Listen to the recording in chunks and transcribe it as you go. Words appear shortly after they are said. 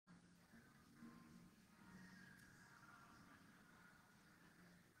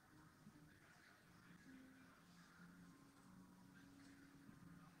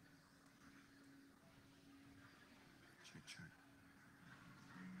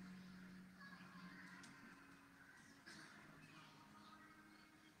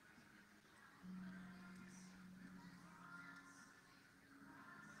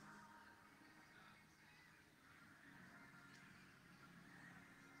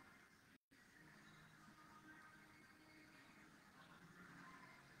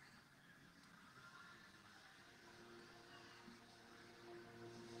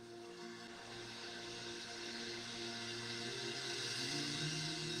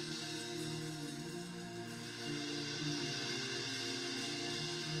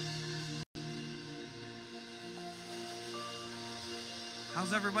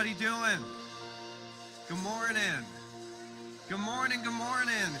How's everybody doing? Good morning. Good morning, good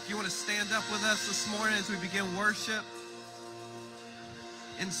morning. If you want to stand up with us this morning as we begin worship.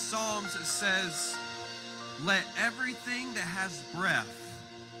 In Psalms it says, let everything that has breath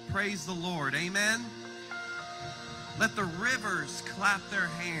praise the Lord. Amen. Let the rivers clap their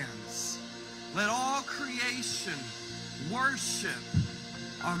hands. Let all creation worship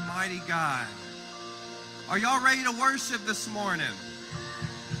our mighty God. Are y'all ready to worship this morning?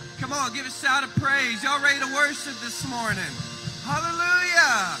 Come on, give a shout of praise. Y'all ready to worship this morning?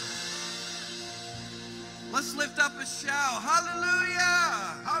 Hallelujah. Let's lift up a shout.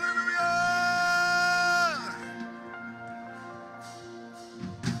 Hallelujah. Hallelujah.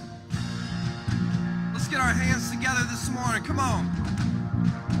 Let's get our hands together this morning. Come on.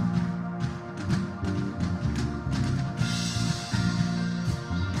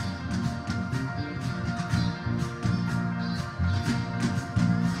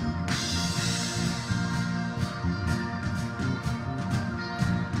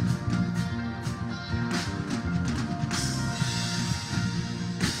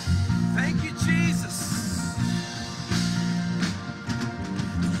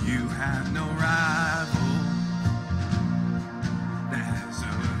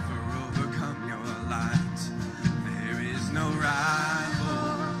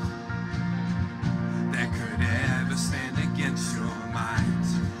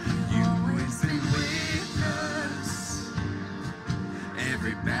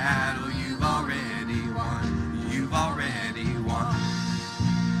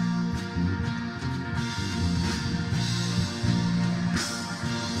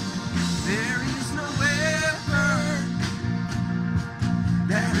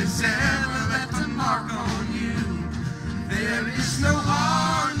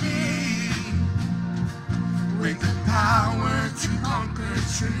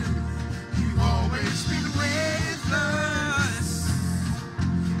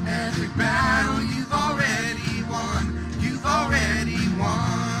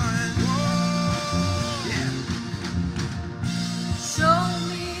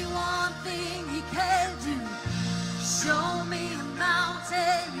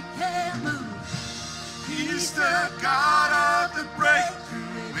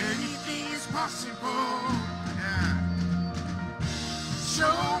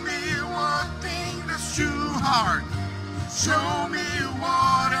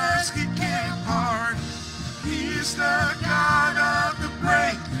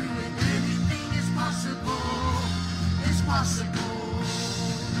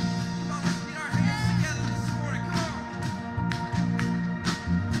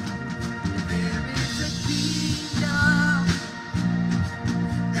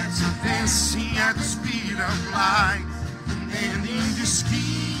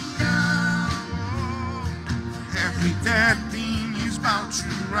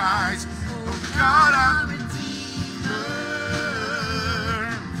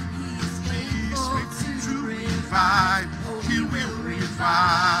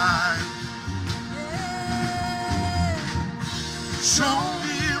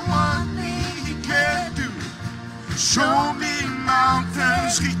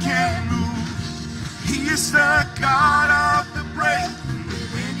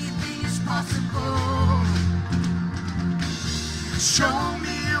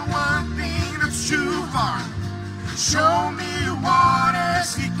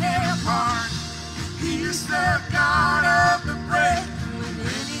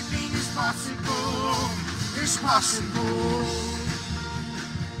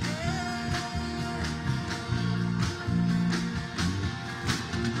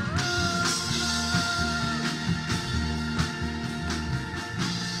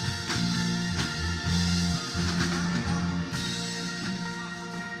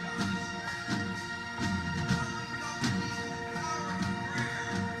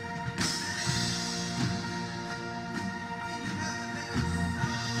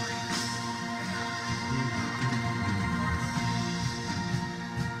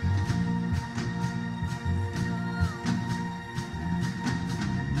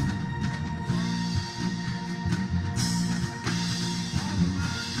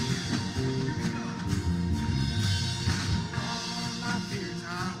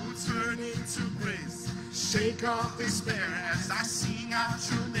 Shake off despair as I sing out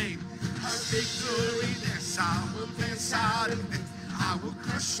your name. A victory dance, I will dance out in faith. I will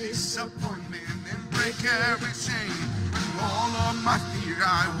crush disappointment and break every chain. And all of my fear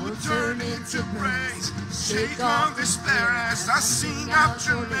I will turn into praise. Shake off despair as I sing out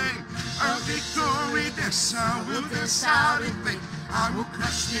your name. A victory dance, I will dance out in faith. I will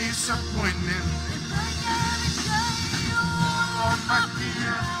crush disappointment. All my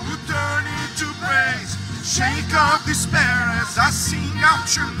fear will turn into praise. Shake off despair as I sing out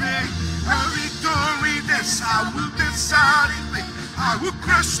your name. A victory dance, I will dance out in faith. I will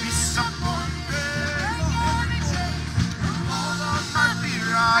crush disappointment. All of my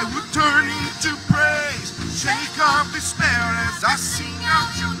fear I will turn into praise. Shake off despair as I sing out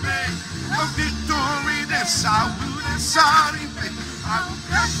your name. A victory dance, I will dance out in faith. I will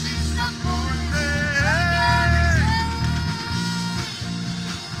crush disappointment.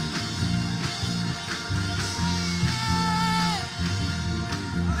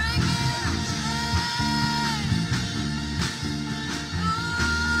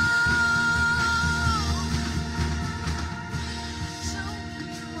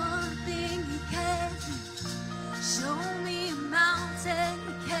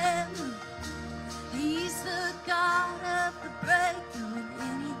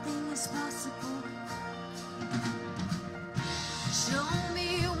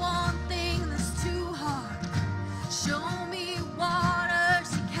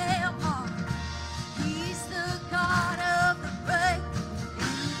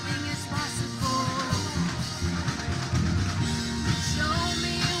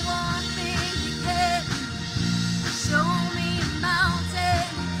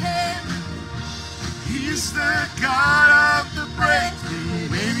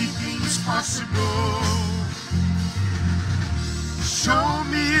 Show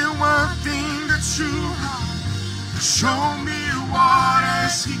me one thing that's true. Show me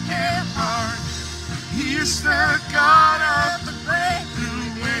waters he can't part. He is the God of the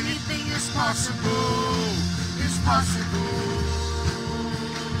breakthrough. Anything is possible. It's possible.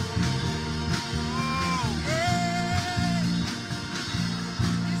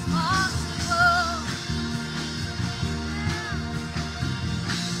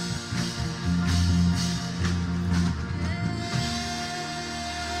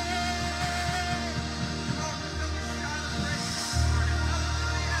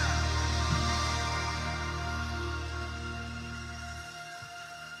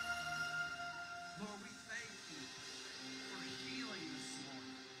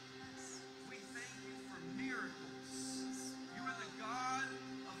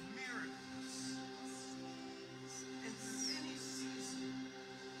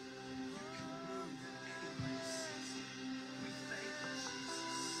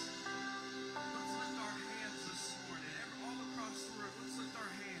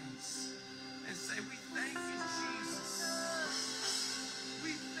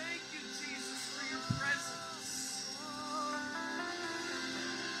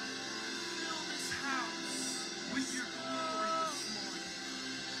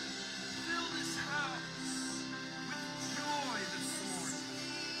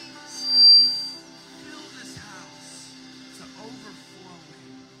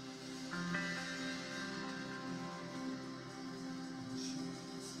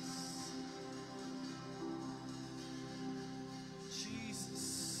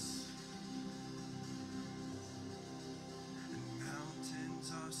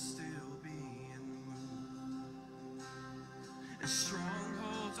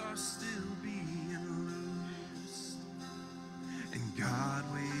 Strongholds are still being loosed. And God,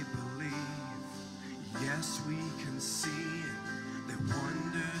 we believe, yes, we can see it, that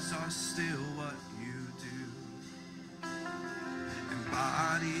wonders are still what you do. And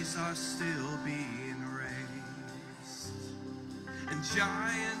bodies are still being raised. And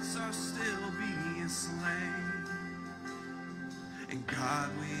giants are still being slain. And God,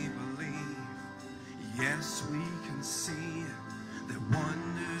 we believe, yes, we can see it, that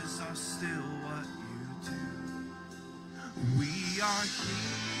wonders are still what you do. We are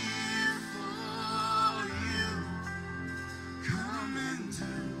here for you. Come and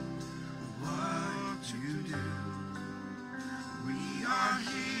do what you do. We are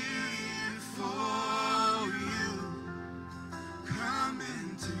here for you. Come and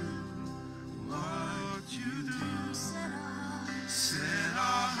do what you do. Set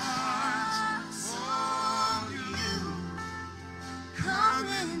our hearts on you. Come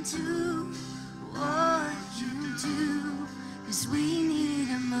and do what you do, 'cause we need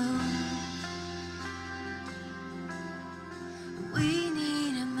a move. We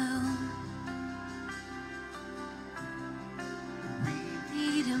need a move. We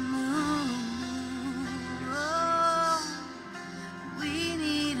need a move. Oh, we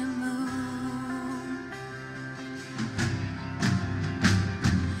need a move.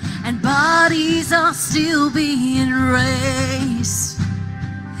 And bodies are still being raised.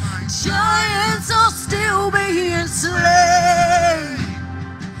 Giants are still being slain.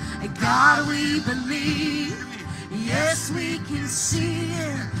 God, we believe. Yes, we can see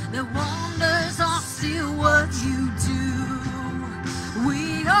it. The wonders are still what you do.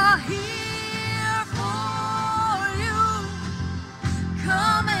 We are here for you.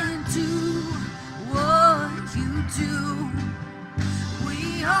 Come and do what you do.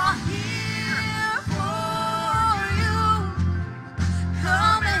 We are here for you.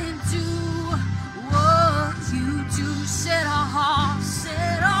 Come and do what you do. Set our hearts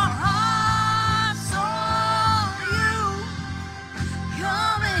on you.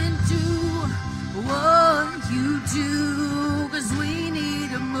 Come and do what you do, 'cause we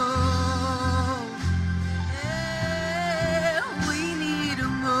need a move. Yeah, we need a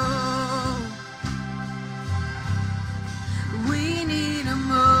move. We need a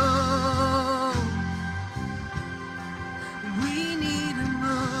move. We need a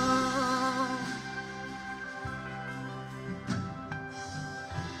move.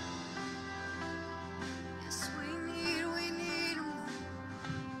 Yes, we need a move.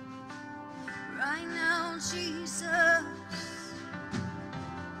 Right now, Jesus.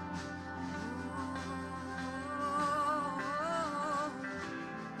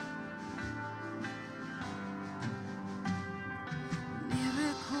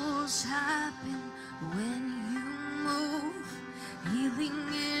 Miracles happen when you move. Healing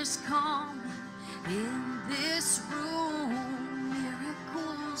is coming in this room.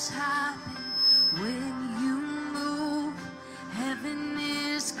 Miracles happen when you move. Heaven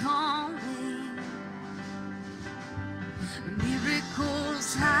is coming.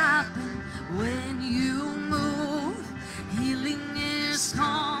 Miracles happen when you move. Healing is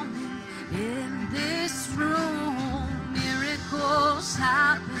coming in this room. Miracles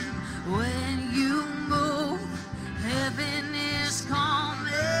happen when you move. Heaven is coming.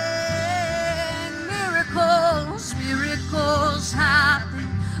 Miracles happen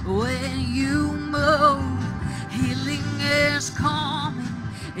when you move. Healing is coming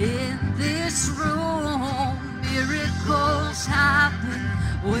in this room. Miracles happen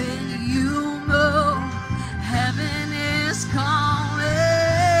when you move. Heaven is coming.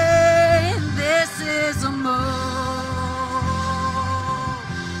 This is a move.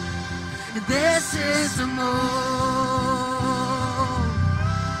 This is a move.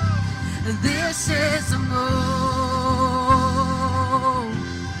 This is a move.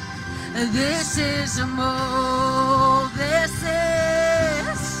 This is a move. This is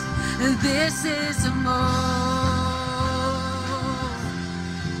a move.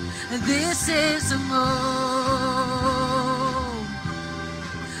 This is a move.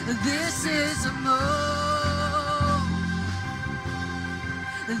 This is a move.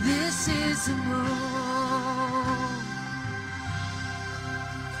 This is a move.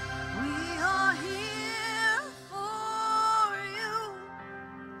 We are here for you.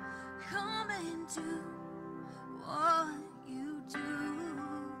 Come and do what you do.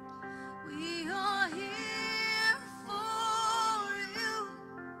 We are here for you.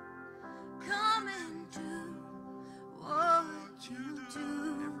 Come and do what you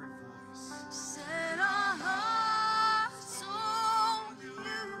do. Set our hearts on you.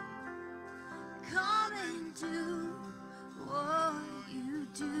 Come and do what you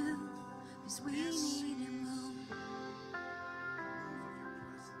do. 'Cause we need a move.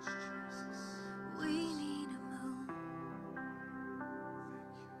 We need a move.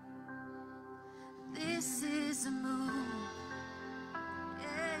 This is a move.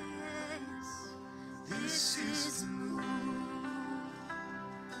 Yes. This is a move.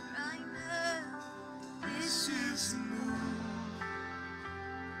 Right now. This is a move.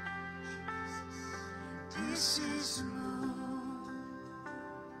 This is a move.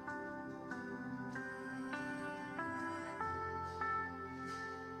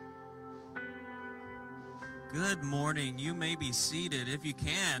 Good morning. You may be seated if you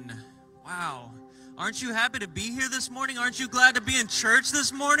can. Wow. Aren't you happy to be here this morning? Aren't you glad to be in church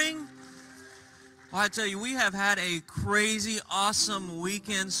this morning? Well, I tell you, we have had a crazy, awesome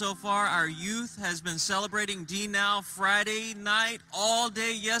weekend so far. Our youth has been celebrating D-Now Friday night all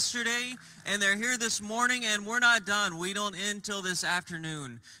day yesterday, and they're here this morning, and we're not done. We don't end till this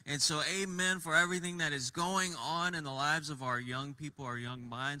afternoon. And so amen for everything that is going on in the lives of our young people, our young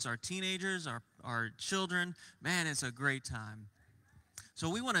minds, our teenagers, our children. Man, it's a great time. So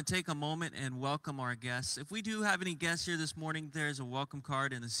we want to take a moment and welcome our guests. If we do have any guests here this morning, there's a welcome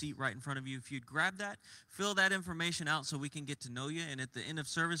card in the seat right in front of you. If you'd grab that, fill that information out so we can get to know you. And at the end of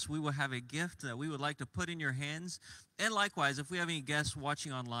service, we will have a gift that we would like to put in your hands. And likewise, if we have any guests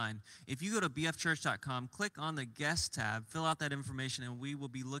watching online, if you go to bfchurch.com, click on the guest tab, fill out that information, and we will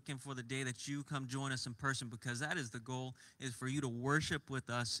be looking for the day that you come join us in person, because that is the goal, is for you to worship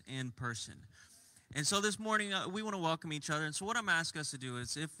with us in person. And so this morning, we want to welcome each other. And so what I'm asking us to do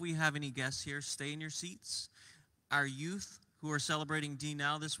is, if we have any guests here, stay in your seats. Our youth who are celebrating D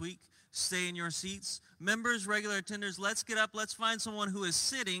Now this week, stay in your seats. Members, regular attenders, let's get up. Let's find someone who is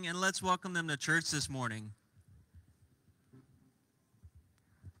sitting, and let's welcome them to church this morning.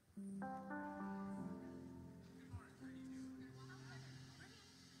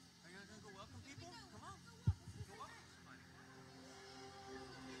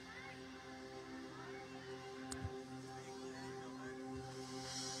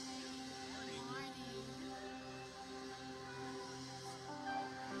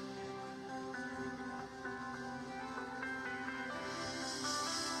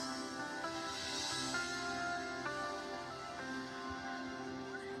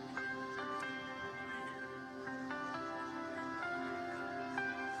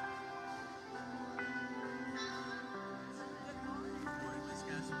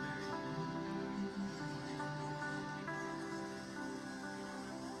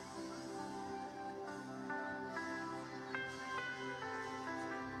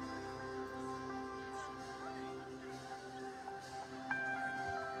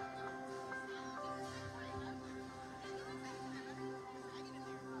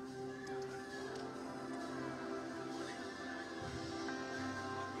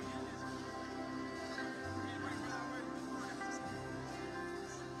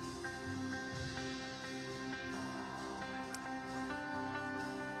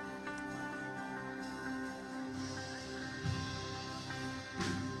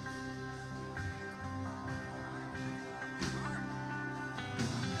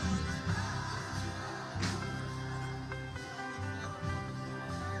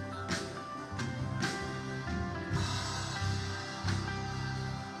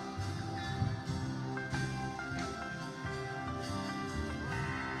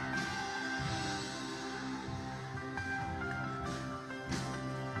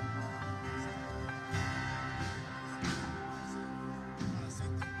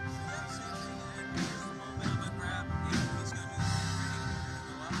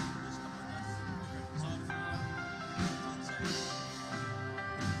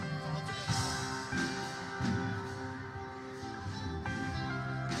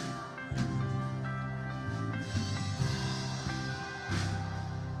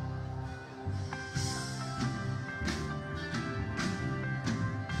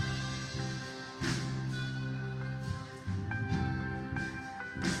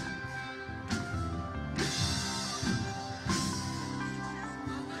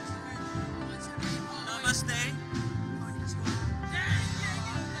 Namaste.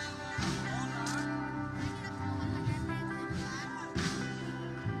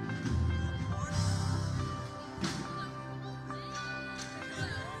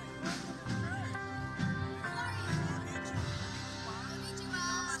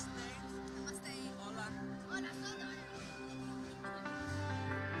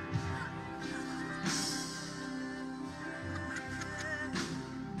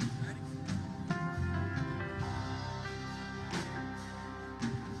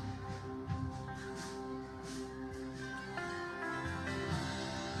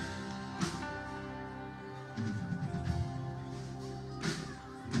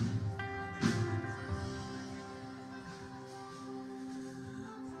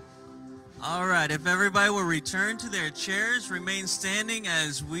 All right, if everybody will return to their chairs, remain standing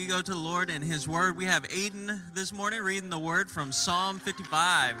as we go to the Lord and His Word. We have Aiden this morning reading the Word from Psalm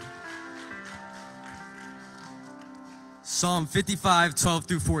 55. Psalm 55, 12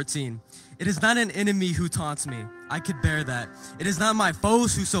 through 14. It is not an enemy who taunts me. I could bear that. It is not my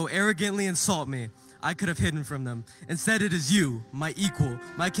foes who so arrogantly insult me. I could have hidden from them. Instead, it is you, my equal,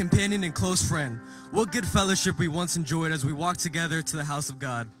 my companion and close friend. What good fellowship we once enjoyed as we walked together to the house of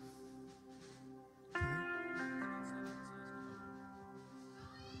God.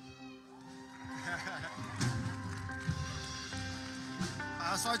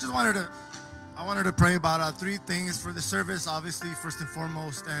 So I wanted to pray about three things for the service, obviously, first and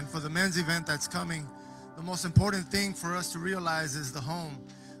foremost, and for the men's event that's coming. The most important thing for us to realize is the home.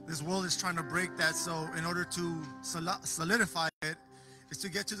 This world is trying to break that, so in order to solidify it, is to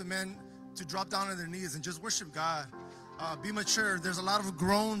get to the men to drop down on their knees and just worship God. Be mature. There's a lot of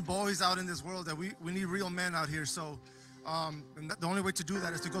grown boys out in this world that we need real men out here. So and the only way to do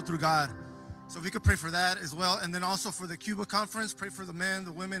that is to go through God. So if we could pray for that as well. And then also for the Cuba conference, pray for the men,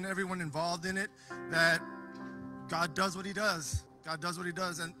 the women, everyone involved in it, that God does what he does. God does what he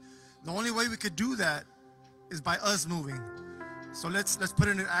does. And the only way we could do that is by us moving. So let's put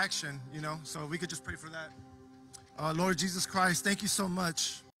it in action, you know. So we could just pray for that. Lord Jesus Christ, thank you so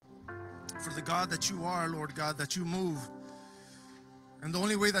much for the God that you are, Lord God, that you move. And the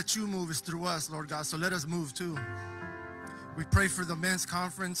only way that you move is through us, Lord God. So let us move too. We pray for the men's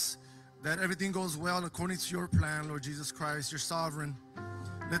conference, that everything goes well according to your plan, Lord Jesus Christ. You're sovereign.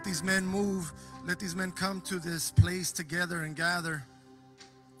 Let these men move. Let these men come to this place together and gather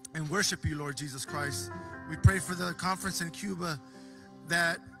and worship you, Lord Jesus Christ. We pray for the conference in Cuba,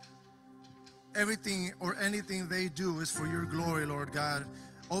 that everything or anything they do is for your glory, Lord God.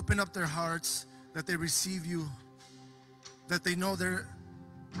 Open up their hearts, that they receive you, that they know they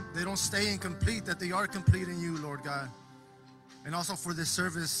don't stay incomplete, that they are complete in you, Lord God. And also for this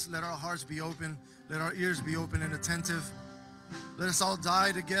service, let our hearts be open, let our ears be open and attentive. Let us all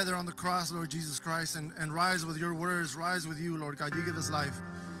die together on the cross, Lord Jesus Christ, and rise with your words, rise with you, Lord God. You give us life.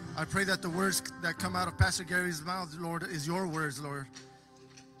 I pray that the words that come out of Pastor Gary's mouth, Lord, is your words, Lord.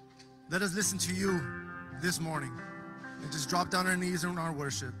 Let us listen to you this morning and just drop down our knees in our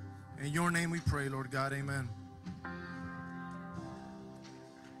worship. In your name we pray, Lord God. Amen.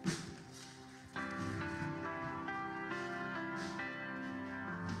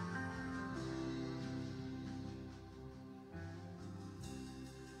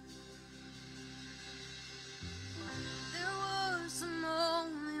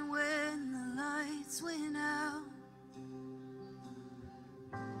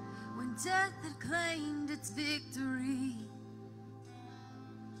 Death had claimed its victory.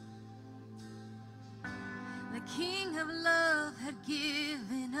 The King of Love had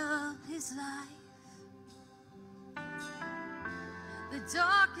given up his life. The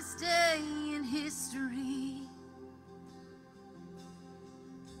darkest day in history.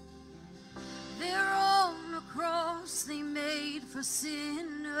 There on a cross they made for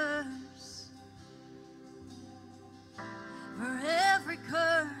sinners. For every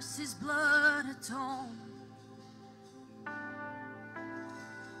curse his blood atoned.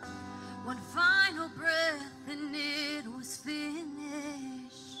 One final breath and it was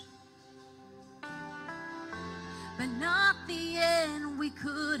finished. But not the end we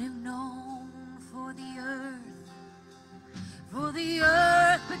could have known. For the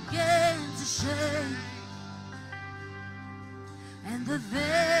earth began to shake, and the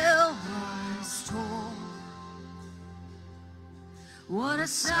veil was torn. What a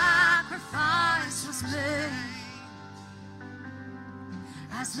sacrifice was made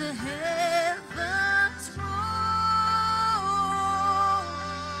as the heavens roar.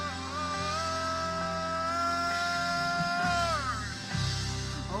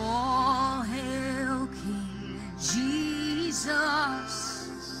 All hail King Jesus,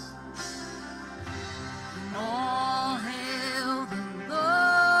 and all hail the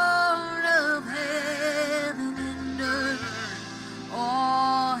Lord of heaven and earth.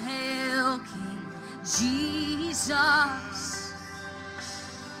 All hail King Jesus.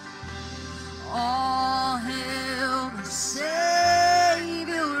 All hail the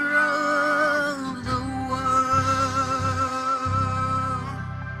Savior of the world.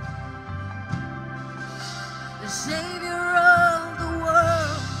 The Savior of the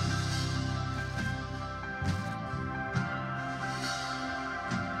world.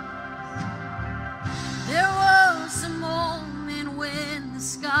 There was a moment when the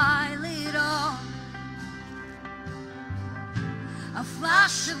sky lit up, a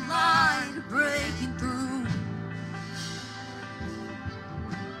flash of light breaking through.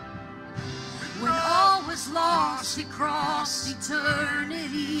 When all was lost, he crossed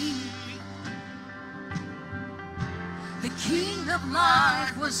eternity. The King of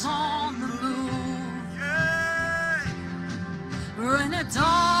Life was on the move. We're in a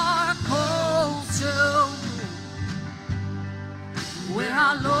dark, cold tomb, where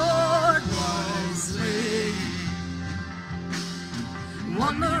our Lord was laid.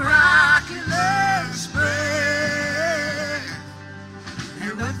 One miraculous breath,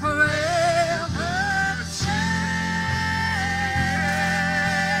 and then forever changed.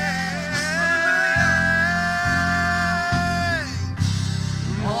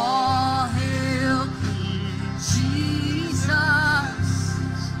 All hail King Jesus.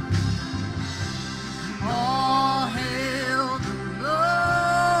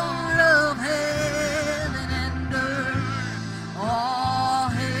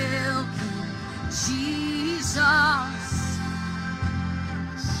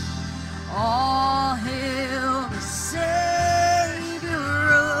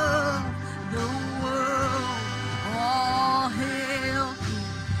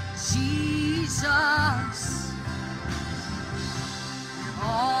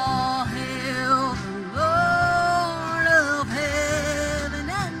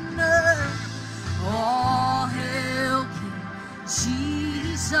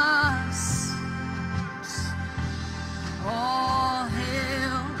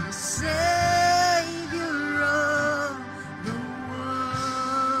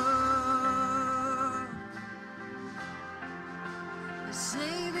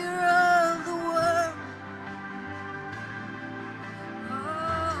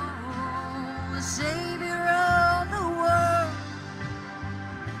 Savior of the world.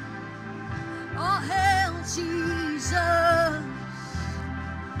 All hail Jesus,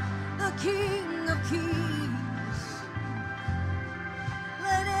 the King of Kings.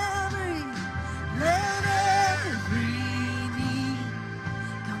 Let every knee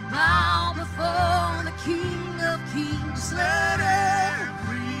come bow before the King of Kings. Let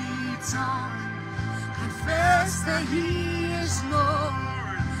every tongue confess that He is Lord.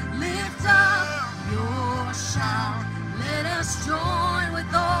 Lift up your shout. Let us join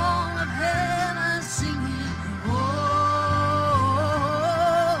with all of heaven singing, holy.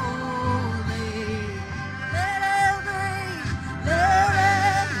 Let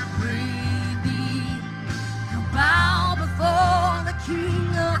every knee come bow before the King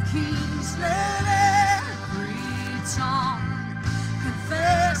of Kings. Let every tongue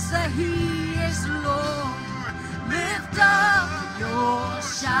confess that He is Lord. Lift up your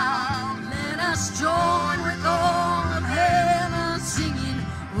shout. Let us join with all of heaven singing,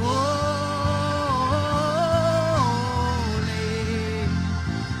 holy.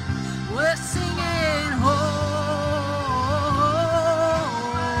 We're singing, holy.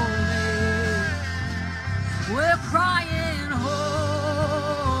 We're crying, holy.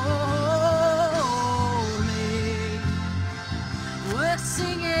 We're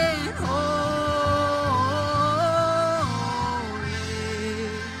singing, holy.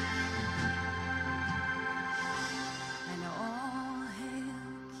 And all hail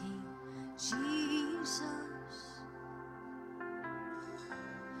King Jesus.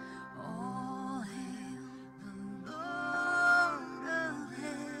 All hail the Lord of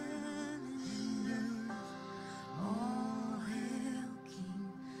heaven and earth. All hail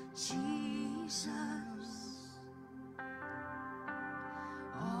King Jesus.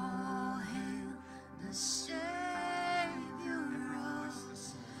 All hail the Savior of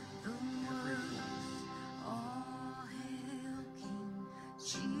the world. All hail King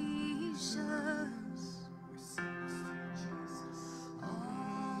Jesus.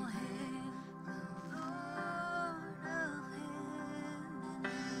 All hail the Lord of heaven and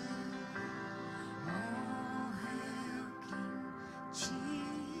earth. All hail King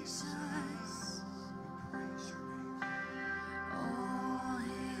Jesus. All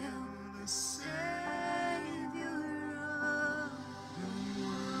hail the Savior of the Lord,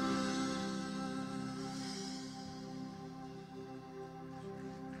 with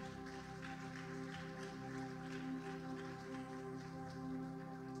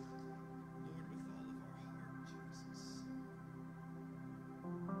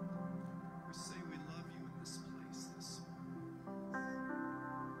all of our heart, Jesus, we say we love you in this place this morning.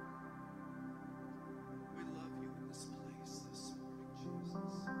 We love you in this place this morning,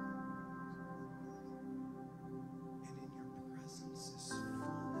 Jesus. And in your presence is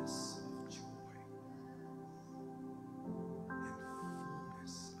fullness of joy and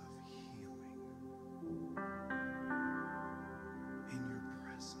fullness of healing. In your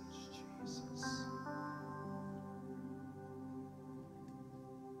presence, Jesus.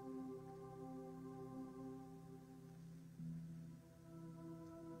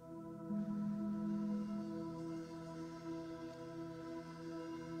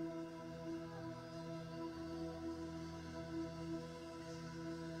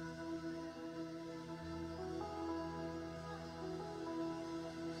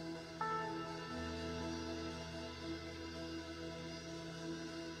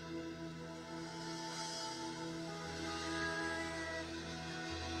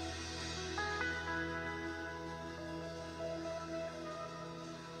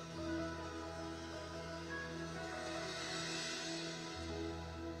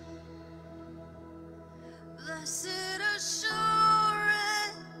 Blessed assurance,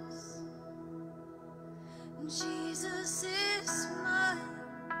 Jesus is mine.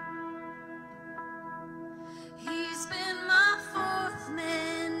 He's been my fourth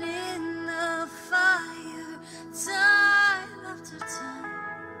man in the fire, time after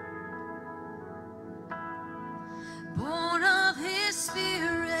time. Born of His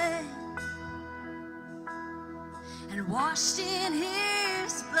Spirit and washed in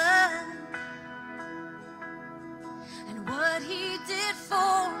His blood. And what He did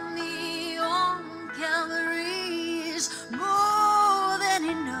for me on Calvary is more than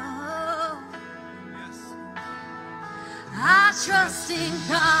enough. Yes. I trust in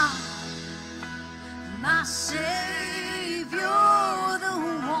God, my Savior, the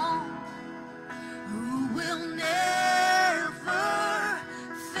one who will never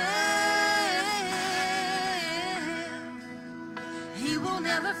fail. He will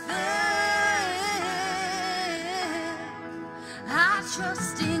never fail. I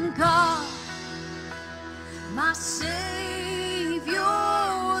trust in God, my Savior,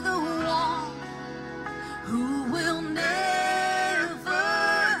 the one who will never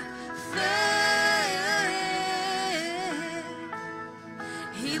fail.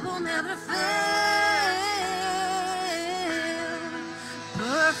 He will never fail.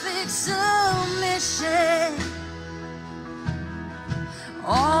 Perfect submission,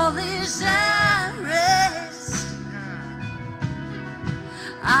 all is at rest.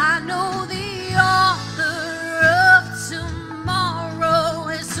 I know the author of tomorrow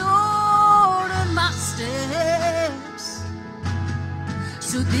has ordered my steps.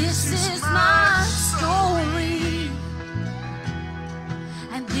 So this is my story,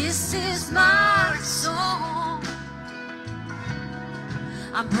 and this is my song.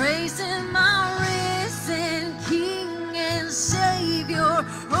 I'm praising my risen King and Savior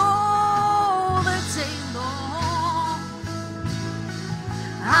all the day long.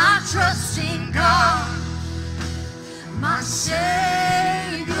 I trust in God, my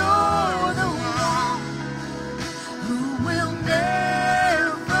Savior, the one who will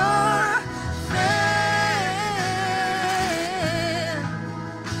never fail.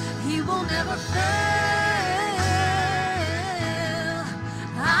 He will never fail.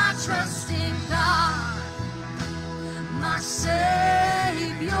 I trust in God, my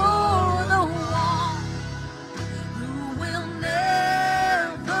Savior, the one who will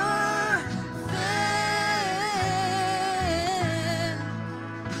never fail.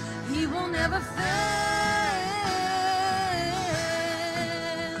 He will never fail.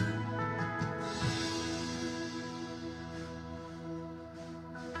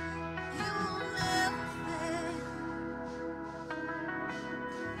 He will never fail.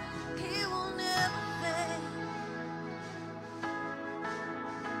 He will never fail.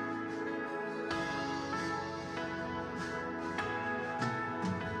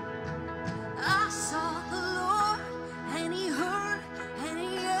 I sought the Lord, and He heard, and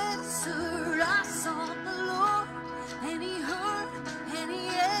He answered. I sought the Lord, and He heard, and He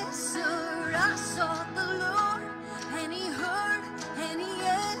answered. I sought the Lord, and He heard, and He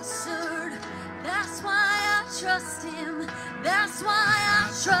answered. That's why I trust Him. That's why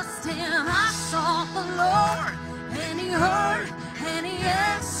I trust Him. I sought the Lord, and He heard, and He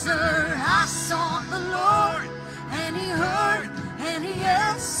answered. I sought the Lord, and He heard, and He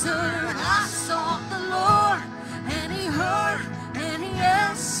answered. I sought the Lord, and He heard, and He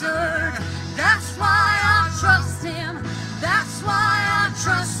answered. That's why I trust Him. That's why I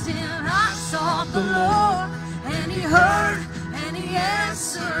trust Him. I sought the Lord, and He heard, and He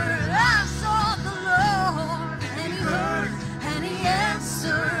answered. I sought the Lord, and He heard, and He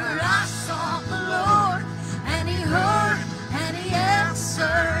answered. I sought the Lord, and He heard, and He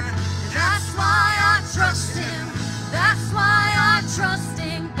answered. That's why I trust Him. That's why I trust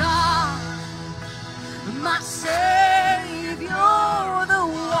in God, my Savior, the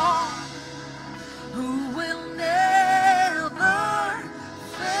one who will never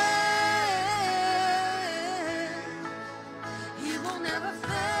fail. He will never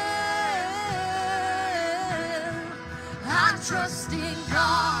fail. I trust in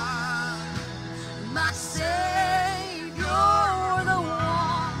God, my Savior, the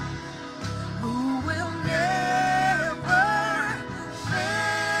one who will never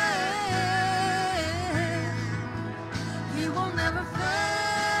fail. He will never fail.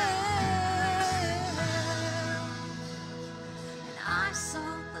 And I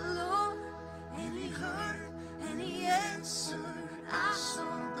sought the Lord, and He heard, and He answered. I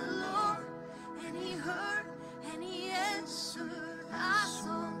sought the Lord, and He heard, and He answered. I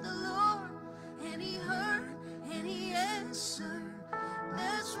sought the Lord, and He heard, and He answered.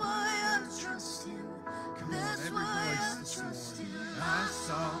 That's why I trust Him. That's why I trust Him. I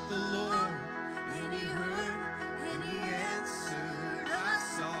sought the Lord, And He heard, and He answered. I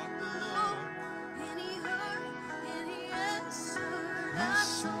sought the Lord, and He heard, and He answered. I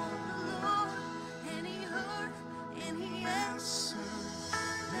sought the Lord, and He heard, and He answered.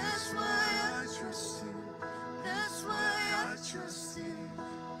 That's why I trust Him. That's why I trust Him.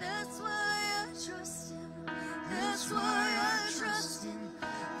 That's why I trust Him. That's why I trust Him.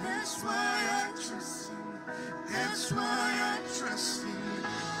 That's why I trust Him. that's why I trust Him.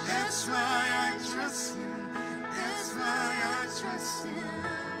 That's why I trust Him. That's why I trust Him.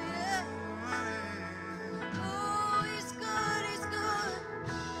 Yeah. Oh, He's good, He's good.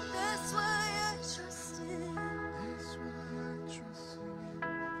 That's why I trust Him. That's why I trust Him.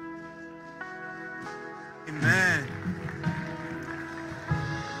 Amen.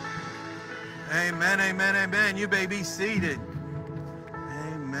 Amen, amen, amen. You may be seated.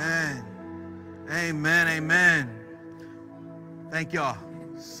 Amen. Amen, amen. Thank y'all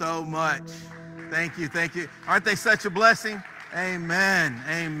so much. Thank you, thank you. Aren't they such a blessing? Amen,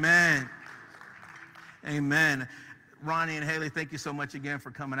 amen, amen. Ronnie and Haley, thank you so much again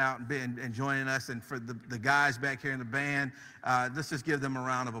for coming out and joining us. And for the guys back here in the band, let's just give them a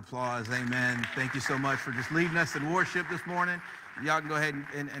round of applause. Amen. Thank you so much for just leading us in worship this morning. Y'all can go ahead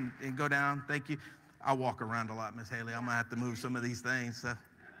and go down. Thank you. I walk around a lot, Miss Haley. I'm going to have to move some of these things. So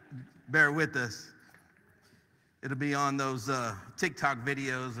bear with us. It'll be on those TikTok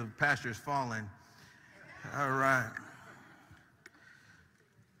videos of pastors falling. All right.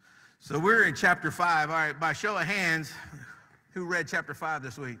 So we're in chapter 5. All right, by show of hands, who read chapter 5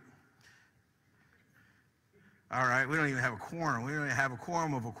 this week? All right, we don't even have a quorum. We don't even have a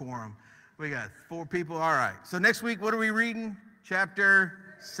quorum of a quorum. We got 4 people. All right, so next week, what are we reading? Chapter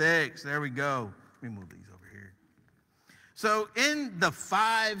 6. There we go. Let me move these over here. So in the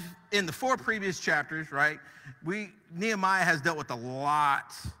 4 previous chapters, right, Nehemiah has dealt with a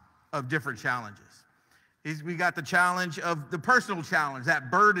lot of different challenges. We got the challenge of the personal challenge,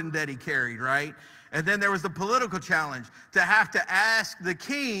 that burden that he carried, right? And then there was the political challenge to have to ask the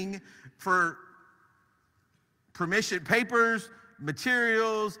king for permission, papers,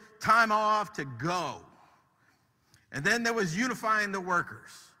 materials, time off to go. And then there was unifying the workers.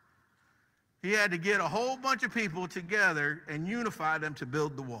 He had to get a whole bunch of people together and unify them to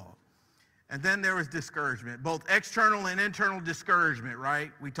build the wall. And then there was discouragement, both external and internal discouragement,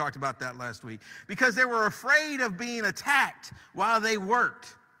 right? We talked about that last week. Because they were afraid of being attacked while they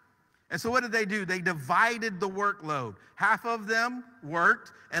worked. And so what did they do? They divided the workload. Half of them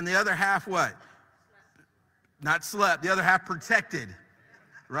worked, and the other half what? Not slept. The other half protected,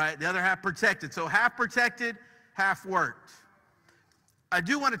 right? The other half protected. So half protected, half worked. I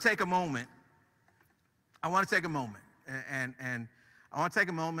do want to take a moment. I want to take a moment, and I want to take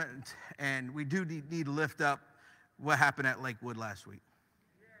a moment, and we do need to lift up what happened at Lakewood last week.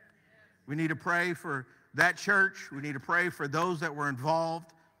 We need to pray for that church. We need to pray for those that were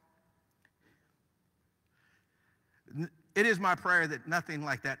involved. It is my prayer that nothing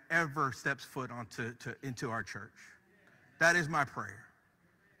like that ever steps foot into our church. That is my prayer.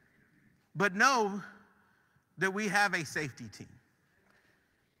 But know that we have a safety team.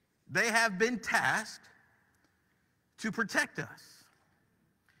 They have been tasked to protect us.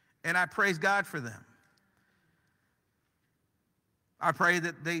 And I praise God for them. I pray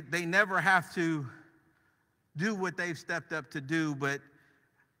that they never have to do what they've stepped up to do, but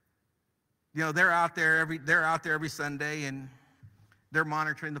you know, they're out there every Sunday, and they're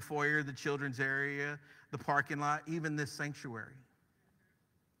monitoring the foyer, the children's area, the parking lot, even this sanctuary.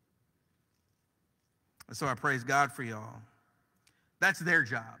 And so I praise God for y'all. That's their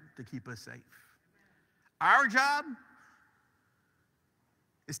job, to keep us safe. Our job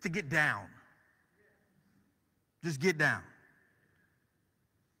is to get down. Just get down.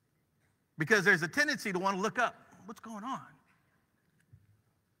 Because there's a tendency to want to look up. What's going on?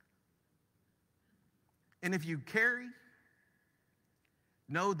 And if you carry,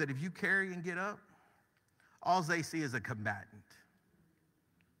 know that if you carry and get up, all they see is a combatant.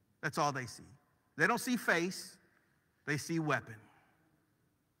 That's all they see. They don't see face, they see weapon.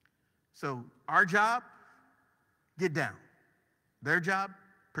 So our job, get down. Their job,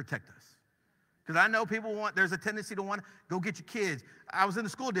 protect us. Because I know there's a tendency to want to go get your kids. I was in the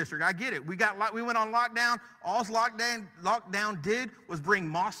school district, I get it. We went on lockdown. All lockdown did was bring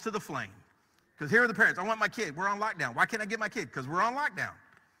moss to the flame. Because here are the parents, I want my kid, we're on lockdown. Why can't I get my kid? Because we're on lockdown.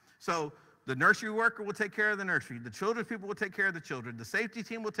 So the nursery worker will take care of the nursery. The children's people will take care of the children. The safety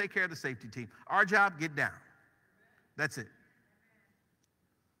team will take care of the safety team. Our job, get down. That's it.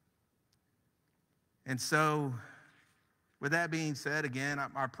 And so, with that being said, again,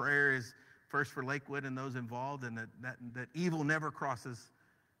 our prayer is first for Lakewood and those involved, and that evil never crosses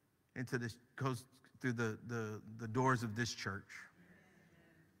goes through the doors of this church.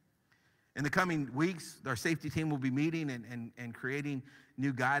 In the coming weeks, our safety team will be meeting and creating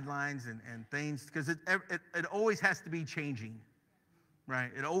new guidelines and things, because it always has to be changing, right?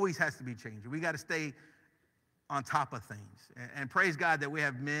 It always has to be changing. We got to stay on top of things. And praise God that we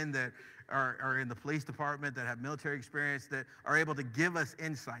have men that are in the police department, that have military experience, that are able to give us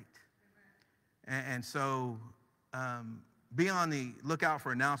insight. And so be on the lookout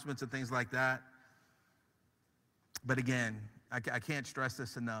for announcements and things like that. But again, I can't stress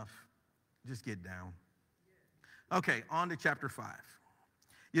this enough. Just get down. Okay, on to chapter 5.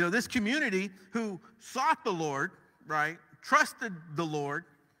 You know, this community who sought the Lord, right, trusted the Lord,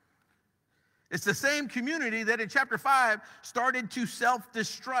 it's the same community that in chapter 5 started to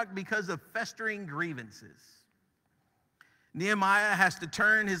self-destruct because of festering grievances. Nehemiah has to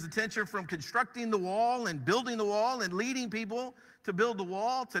turn his attention from constructing the wall and building the wall and leading people to build the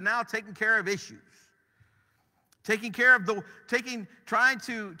wall to now taking care of issues. Trying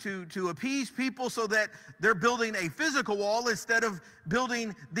to appease people so that they're building a physical wall instead of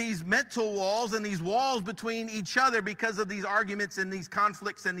building these mental walls and these walls between each other because of these arguments and these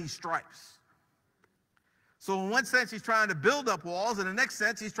conflicts and these strifes. So in one sense, he's trying to build up walls, and in the next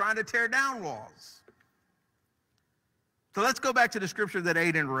sense, he's trying to tear down walls. So let's go back to the scripture that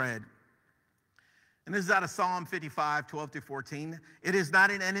Aiden read. And this is out of Psalm 55, 12 through 14. It is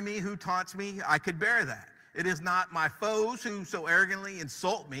not an enemy who taunts me, I could bear that. It is not my foes who so arrogantly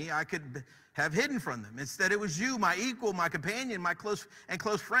insult me, I could have hidden from them. Instead, it was you, my equal, my companion, my close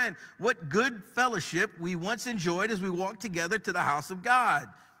friend. What good fellowship we once enjoyed as we walked together to the house of God.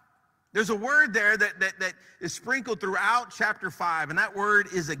 There's a word there that is sprinkled throughout chapter 5, and that word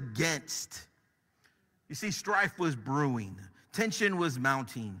is against. You see, strife was brewing. Tension was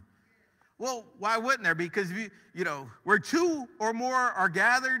mounting. Well, why wouldn't there? Because, where two or more are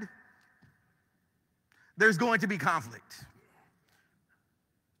gathered, there's going to be conflict.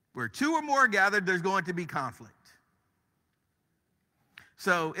 Where two or more are gathered, there's going to be conflict.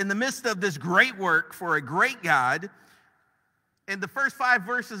 So in the midst of this great work for a great God, in the first 5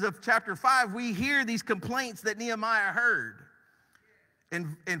 verses of chapter 5, we hear these complaints that Nehemiah heard.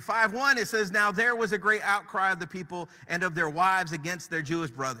 In 5:1, it says, now there was a great outcry of the people and of their wives against their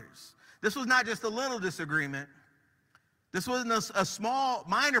Jewish brothers. This was not just a little disagreement. This wasn't a small,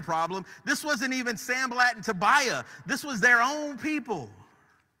 minor problem. This wasn't even Sanballat and Tobiah. This was their own people.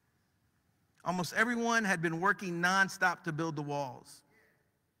 Almost everyone had been working nonstop to build the walls.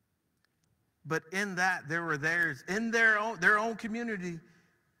 But in that, there were theirs, in their own community,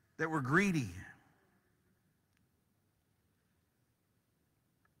 that were greedy.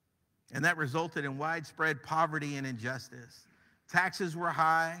 And that resulted in widespread poverty and injustice. Taxes were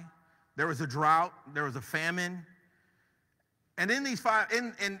high. There was a drought. There was a famine. And in these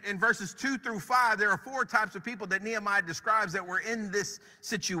in verses 2 through 5, there are 4 types of people that Nehemiah describes that were in this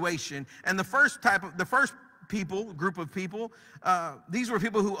situation. And the first group of people, these were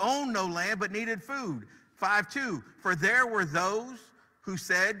people who owned no land but needed food. 5:2, for there were those who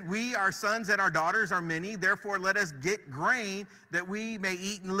said, we, our sons and our daughters are many, therefore let us get grain that we may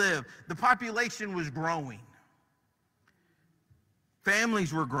eat and live. The population was growing.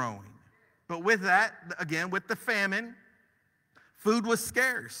 Families were growing. But with that, again, with the famine, food was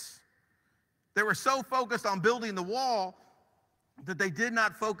scarce. They were so focused on building the wall that they did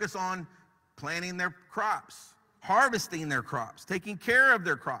not focus on planting their crops, harvesting their crops, taking care of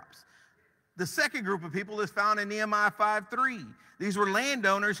their crops. The second group of people is found in Nehemiah 5:3. These were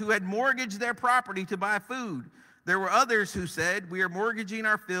landowners who had mortgaged their property to buy food. There were others who said, we are mortgaging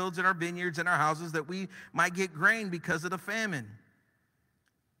our fields and our vineyards and our houses that we might get grain because of the famine.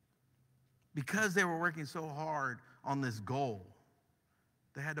 Because they were working so hard on this goal,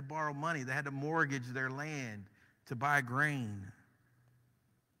 they had to borrow money. They had to mortgage their land to buy grain.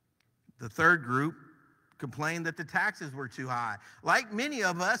 The third group complained that the taxes were too high. Like many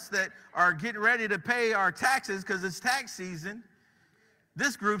of us that are getting ready to pay our taxes because it's tax season,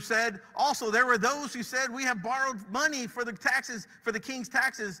 this group said also there were those who said we have borrowed money for the taxes, for the king's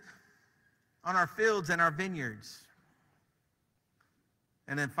taxes on our fields and our vineyards.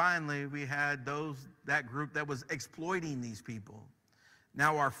 And then finally we had that group that was exploiting these people.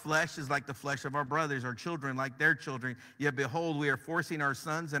 Now our flesh is like the flesh of our brothers, our children like their children. Yet behold, we are forcing our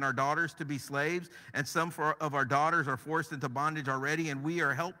sons and our daughters to be slaves, and some of our daughters are forced into bondage already, and we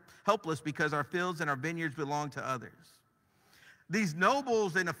are helpless because our fields and our vineyards belong to others. These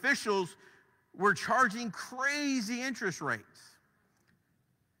nobles and officials were charging crazy interest rates.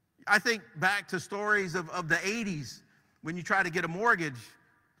 I think back to stories of the 80s when you try to get a mortgage,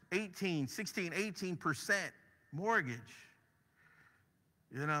 18% mortgage.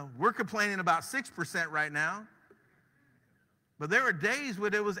 We're complaining about 6% right now. But there were days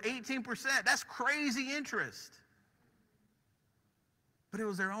when it was 18%. That's crazy interest. But it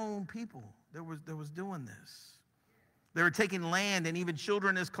was their own people that was doing this. They were taking land and even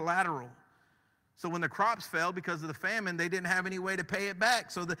children as collateral. So when the crops fell because of the famine, they didn't have any way to pay it back.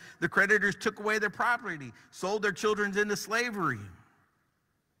 So the creditors took away their property, sold their children into slavery.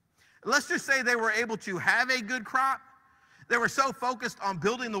 Let's just say they were able to have a good crop. They were so focused on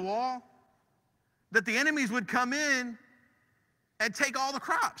building the wall that the enemies would come in and take all the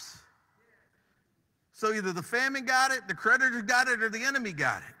crops. So either the famine got it, the creditors got it, or the enemy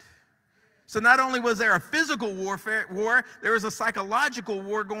got it. So not only was there a physical war, there was a psychological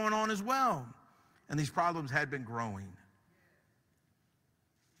war going on as well. And these problems had been growing.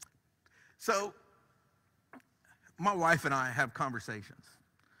 So my wife and I have conversations.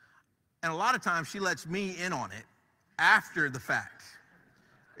 And a lot of times she lets me in on it after the fact.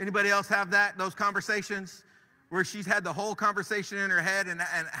 Anybody else have those conversations where she's had the whole conversation in her head and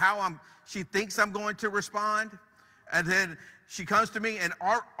how she thinks I'm going to respond? And then she comes to me and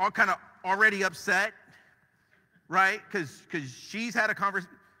are kind of already upset, right? Because she's had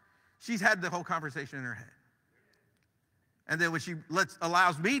the whole conversation in her head. And then when she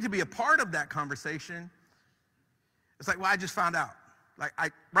allows me to be a part of that conversation, it's like, well, I just found out.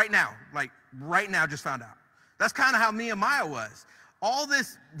 Right now just found out. That's kind of how Nehemiah was. All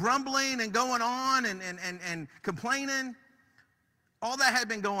this grumbling and going on and complaining, all that had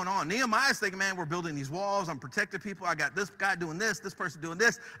been going on. Nehemiah's thinking, man, we're building these walls. I'm protecting people. I got this guy doing this person doing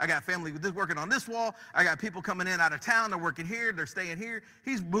this. I got family working on this wall. I got people coming in out of town. They're working here. They're staying here.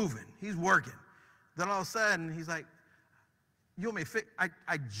 He's moving. He's working. Then all of a sudden, he's like, you want me to fix?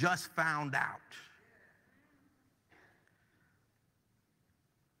 I just found out.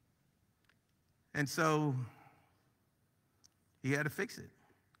 And so he had to fix it.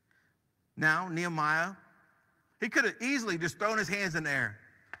 Now, Nehemiah, he could have easily just thrown his hands in the air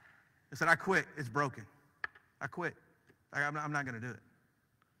and said, I quit. It's broken. I quit. I'm not going to do it.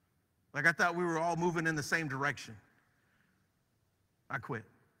 I thought we were all moving in the same direction. I quit.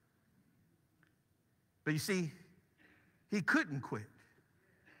 But you see, he couldn't quit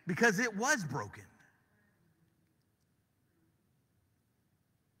because it was broken.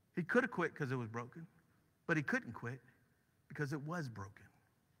 He could have quit because it was broken, but he couldn't quit because it was broken.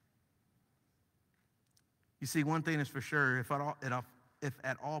 You see, one thing is for sure, if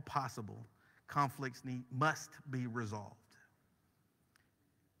at all possible, conflicts must be resolved.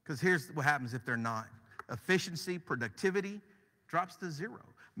 Because here's what happens if they're not. Efficiency, productivity drops to zero.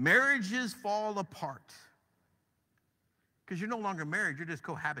 Marriages fall apart. Because you're no longer married, you're just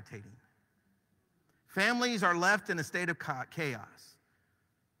cohabitating. Families are left in a state of chaos.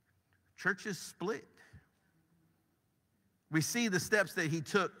 Churches split. We see the steps that he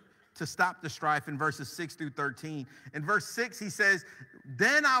took to stop the strife in verses 6 through 13. In verse 6, he says,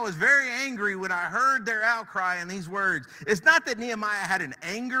 then I was very angry when I heard their outcry in these words. It's not that Nehemiah had an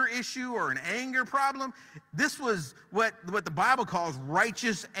anger issue or an anger problem. This was what the Bible calls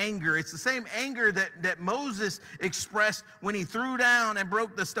righteous anger. It's the same anger that Moses expressed when he threw down and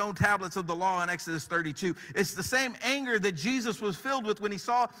broke the stone tablets of the law in Exodus 32. It's the same anger that Jesus was filled with when he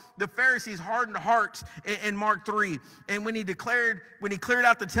saw the Pharisees' hardened hearts in Mark 3. And when he cleared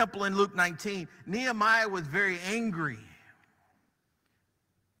out the temple in Luke 19, Nehemiah was very angry.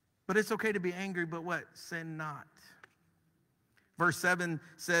 But it's okay to be angry, but what? Sin not. Verse 7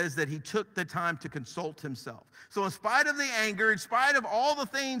 says that he took the time to consult himself. So in spite of the anger, in spite of all the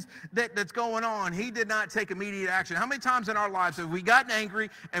things that's going on, he did not take immediate action. How many times in our lives have we gotten angry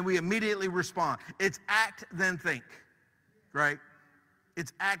and we immediately respond? It's act, then think, right?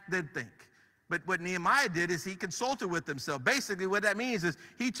 It's act, then think. But what Nehemiah did is he consulted with himself. Basically, what that means is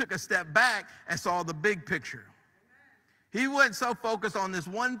he took a step back and saw the big picture. He wasn't so focused on this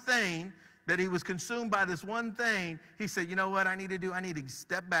one thing that he was consumed by this one thing. He said, you know what I need to do? I need to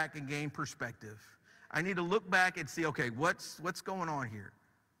step back and gain perspective. I need to look back and see, okay, what's going on here?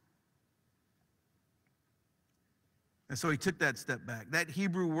 And so he took that step back. That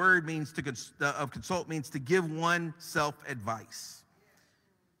Hebrew word means of consult means to give oneself advice.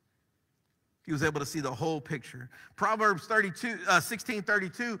 He was able to see the whole picture. Proverbs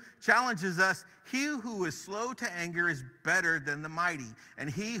 16:32 challenges us, he who is slow to anger is better than the mighty, and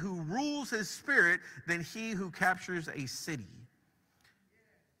he who rules his spirit than he who captures a city.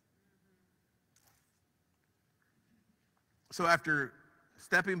 So after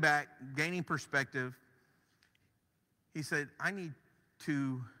stepping back, gaining perspective, he said, I need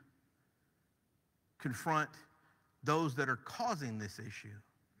to confront those that are causing this issue.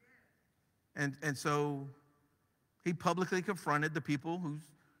 And so he publicly confronted the people who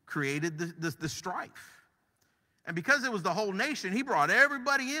created the strife. And because it was the whole nation, he brought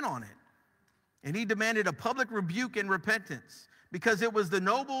everybody in on it. And he demanded a public rebuke and repentance because it was the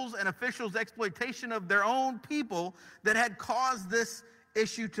nobles and officials' exploitation of their own people that had caused this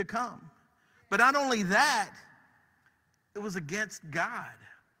issue to come. But not only that, it was against God.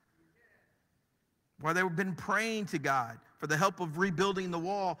 While they had been praying to God for the help of rebuilding the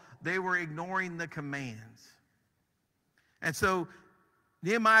wall, they were ignoring the commands. And so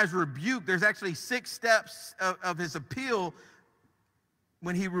Nehemiah's rebuke, there's actually 6 steps of his appeal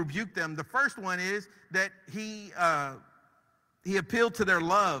when he rebuked them. The first one is that he appealed to their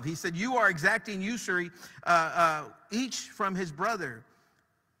love. He said, you are exacting usury, each from his brother.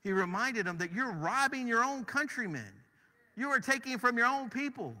 He reminded them that you're robbing your own countrymen. You are taking from your own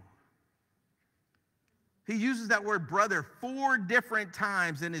people. He uses that word brother 4 different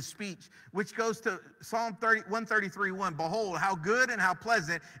times in his speech, which goes to Psalm 133:1. Behold, how good and how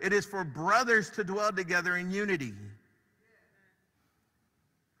pleasant it is for brothers to dwell together in unity.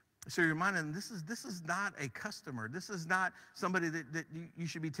 So you're reminding them, this is not a customer. This is not somebody that you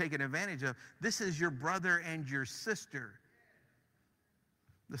should be taking advantage of. This is your brother and your sister.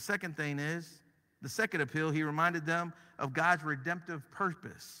 The second thing is, the second appeal, he reminded them of God's redemptive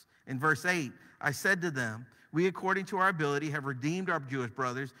purpose. In verse 8, I said to them, we, according to our ability, have redeemed our Jewish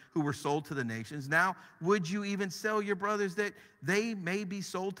brothers who were sold to the nations. Now, would you even sell your brothers that they may be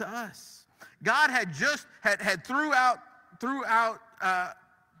sold to us? God had just had throughout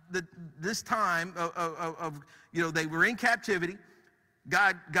this time of they were in captivity.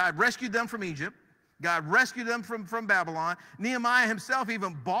 God rescued them from Egypt. God rescued them from Babylon. Nehemiah himself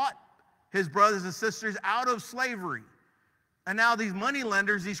even bought his brothers and sisters out of slavery. And now these money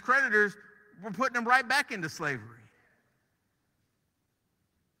lenders, these creditors, were putting them right back into slavery.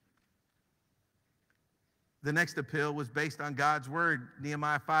 The next appeal was based on God's word,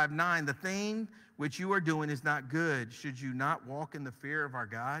 Nehemiah 5:9. The thing which you are doing is not good. Should you not walk in the fear of our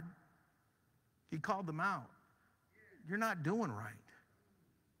God? He called them out. You're not doing right.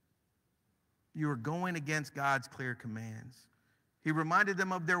 You are going against God's clear commands. He reminded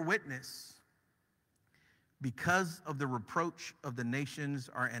them of their witness. Because of the reproach of the nations,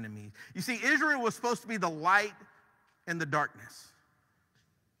 our enemies. You see, Israel was supposed to be the light in the darkness,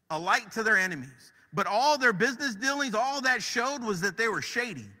 a light to their enemies. But all their business dealings, all that showed was that they were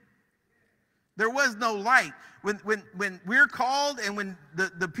shady. There was no light. When we're called, and when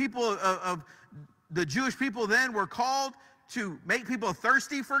the people of the Jewish people then were called to make people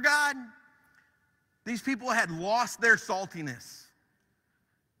thirsty for God, these people had lost their saltiness.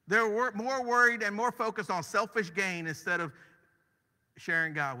 They were more worried and more focused on selfish gain instead of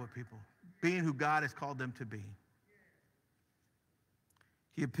sharing God with people, being who God has called them to be.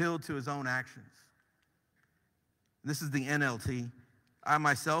 He appealed to his own actions. This is the NLT. I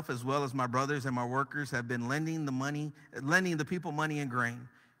myself, as well as my brothers and my workers, have been lending the people money and grain.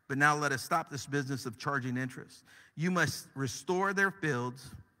 But now let us stop this business of charging interest. You must restore their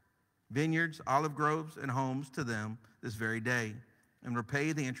fields, vineyards, olive groves, and homes to them this very day, and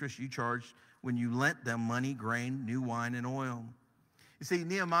repay the interest you charged when you lent them money, grain, new wine, and oil. You see,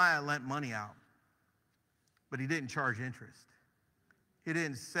 Nehemiah lent money out, but he didn't charge interest. He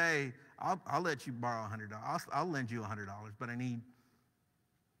didn't say, I'll let you borrow $100. I'll lend you $100, but I need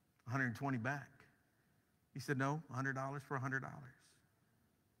 $120 back. He said, no, $100 for $100.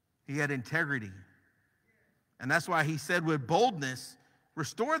 He had integrity. And that's why he said with boldness,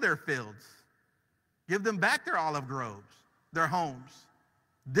 restore their fields. Give them back their olive groves, their homes,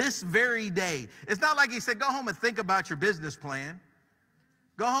 this very day. It's not like he said, go home and think about your business plan.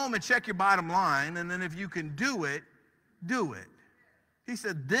 Go home and check your bottom line, and then if you can do it, do it. He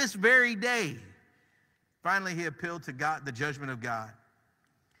said, this very day. Finally, he appealed to God, the judgment of God.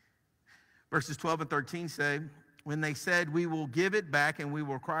 Verses 12 and 13 say, when they said, we will give it back and we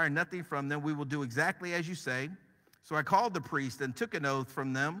will require nothing from them, we will do exactly as you say. So I called the priest and took an oath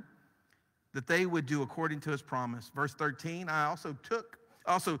from them that they would do according to his promise. Verse 13, I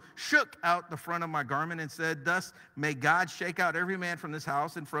also shook out the front of my garment and said, thus may God shake out every man from this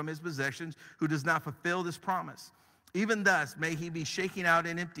house and from his possessions who does not fulfill this promise. Even thus may he be shaken out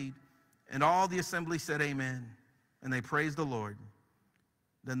and emptied. And all the assembly said amen. And they praised the Lord.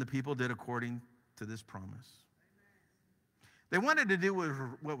 Then the people did according to this promise. They wanted to do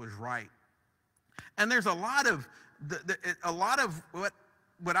what was right. And there's a lot of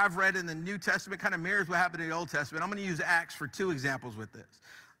what I've read in the New Testament kind of mirrors what happened in the Old Testament. I'm going to use Acts for 2 examples with this.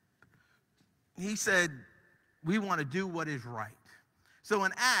 He said, we want to do what is right. So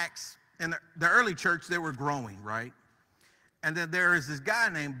in Acts, in the early church, they were growing, right? And then there is this guy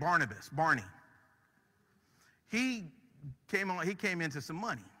named Barney. He came into some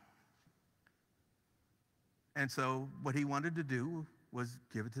money. And so what he wanted to do was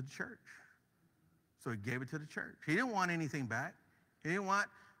give it to the church. So he gave it to the church. He didn't want anything back. He didn't want,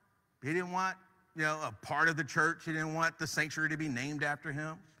 a part of the church. He didn't want the sanctuary to be named after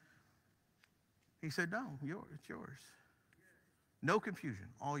him. He said, no, it's yours. No confusion,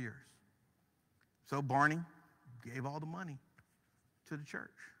 all yours. So Barney gave all the money to the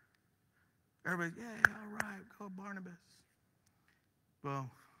church. Everybody, yeah, all right, go Barnabas. Well,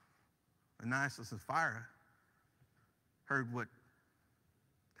 Ananias and Sapphira heard what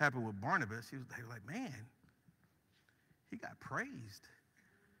happened with Barnabas. They were like, man, he got praised.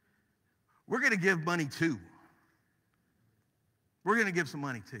 We're going to give money too. We're going to give some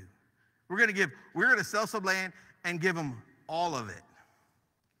money too. We're going to sell some land and give them all of it.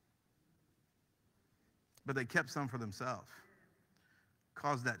 but they kept some for themselves.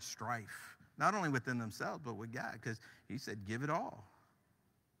 Caused that strife, not only within themselves, but with God, because he said, give it all.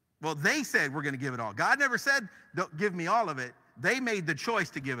 Well, they said, we're going to give it all. God never said, don't give me all of it. They made the choice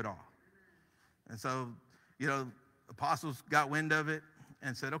to give it all. And so, apostles got wind of it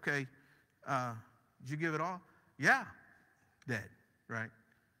and said, okay, did you give it all? Yeah. Dead, right?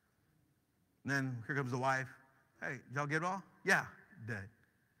 And then here comes the wife. Hey, did y'all give it all? Yeah. Dead.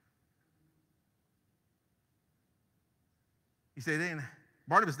 He said,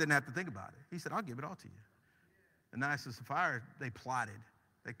 Barnabas didn't have to think about it. He said, I'll give it all to you. Ananias and Sapphira, they plotted.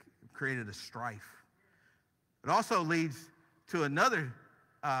 They created a strife. It also leads to another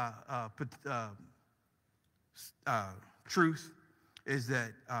truth, is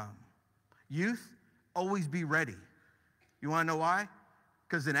that youth, always be ready. You want to know why?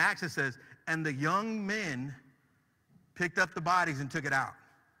 Because in Acts it says, and the young men picked up the bodies and took it out.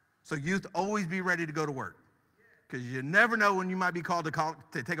 So youth, always be ready to go to work, because you never know when you might be called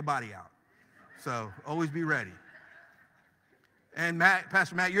to take a body out. So always be ready. And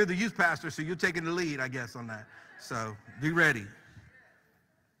Pastor Matt, you're the youth pastor, so you're taking the lead, I guess, on that. So be ready.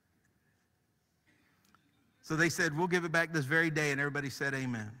 So they said, we'll give it back this very day, and everybody said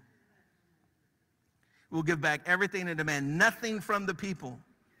amen. We'll give back everything and demand nothing from the people.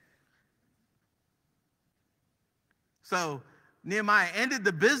 So Nehemiah ended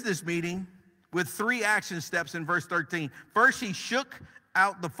the business meeting with 3 action steps in verse 13. First, he shook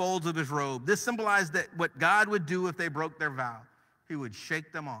out the folds of his robe. This symbolized that what God would do if they broke their vow. He would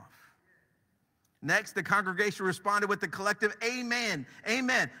shake them off. Next, the congregation responded with the collective amen.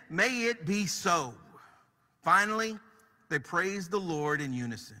 Amen. May it be so. Finally, they praised the Lord in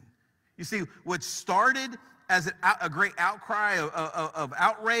unison. You see, what started as a great outcry of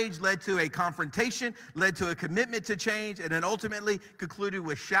outrage led to a confrontation, led to a commitment to change, and then ultimately concluded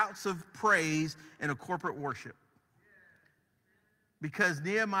with shouts of praise and a corporate worship. Because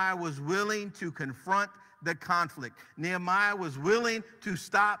Nehemiah was willing to confront the conflict. Nehemiah was willing to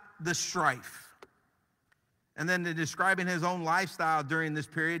stop the strife. And then in describing his own lifestyle during this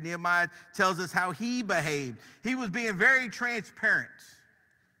period, Nehemiah tells us how he behaved. He was being very transparent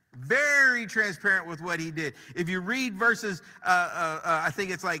with what he did. If you read verses, I think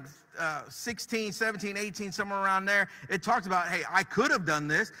it's like 16, 17, 18, somewhere around there, it talks about, hey, I could have done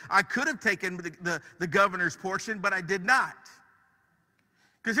this. I could have taken the governor's portion, but I did not.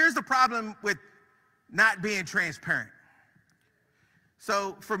 Because here's the problem with not being transparent.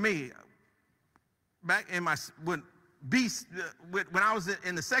 So for me, back in when I was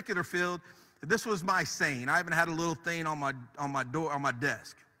in the secular field, this was my saying. I even had a little thing on my door, on my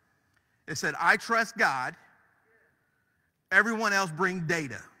desk. It said, I trust God. Everyone else bring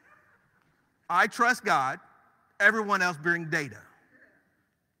data. I trust God. Everyone else bring data.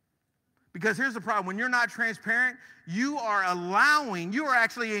 Because here's the problem. When you're not transparent, you are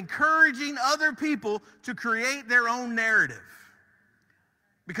actually encouraging other people to create their own narrative.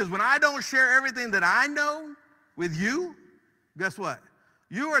 Because when I don't share everything that I know with you, guess what?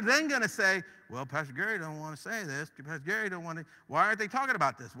 You are then going to say, well, Pastor Gary don't want to say this. Pastor Gary don't want to. Why aren't they talking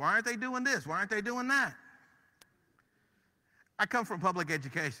about this? Why aren't they doing this? Why aren't they doing that? I come from public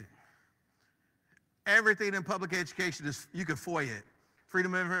education. Everything in public education is, you can FOIA it.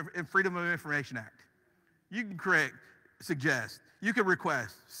 Freedom of Information Act. You can suggest, you can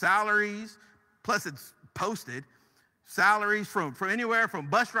request salaries, plus it's posted, salaries from anywhere from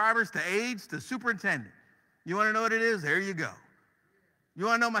bus drivers to aides to superintendent. You want to know what it is? There you go. You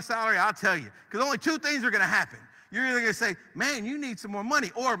want to know my salary? I'll tell you. Because only 2 things are going to happen. You're either going to say, man, you need some more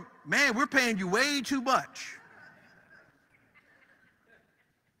money, or, man, we're paying you way too much.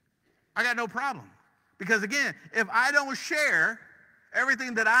 I got no problem. Because, again, if I don't share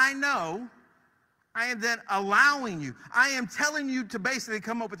everything that I know, I am then allowing you. I am telling you to basically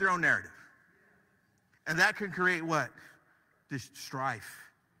come up with your own narrative. And that can create what? This strife,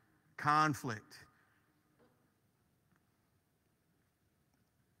 conflict.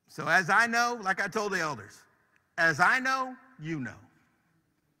 So as I know, like I told the elders, as I know, you know.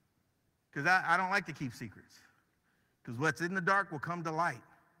 Because I don't like to keep secrets. Because what's in the dark will come to light.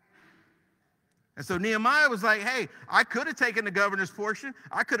 And so Nehemiah was like, hey, I could have taken the governor's portion.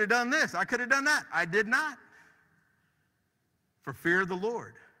 I could have done this. I could have done that. I did not. For fear of the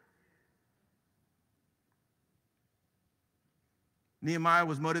Lord. Nehemiah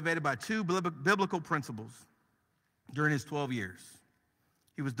was motivated by 2 biblical principles during his 12 years.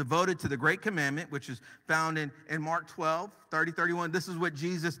 He was devoted to the great commandment, which is found in Mark 12, 30, 31. This is what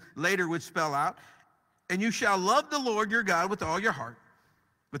Jesus later would spell out. And you shall love the Lord your God with all your heart,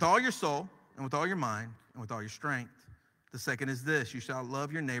 with all your soul, and with all your mind, and with all your strength. The second is this: you shall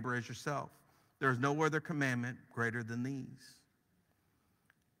love your neighbor as yourself. There is no other commandment greater than these.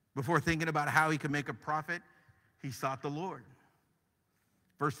 Before thinking about how he could make a profit, he sought the Lord.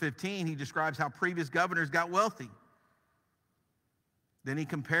 Verse 15, he describes how previous governors got wealthy. Then he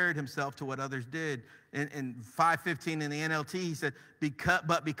compared himself to what others did. In 5:15 in the NLT, he said,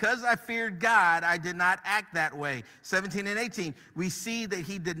 but because I feared God, I did not act that way. 17 and 18, we see that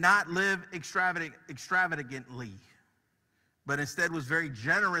he did not live extravagantly, but instead was very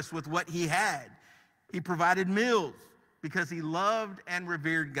generous with what he had. He provided meals because he loved and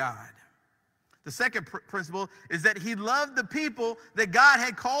revered God. The second principle is that he loved the people that God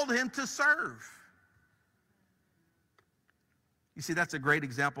had called him to serve. You see, that's a great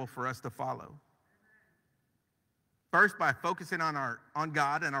example for us to follow. First, by focusing on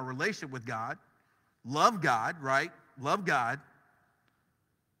God and our relationship with God. Love God, right? Love God.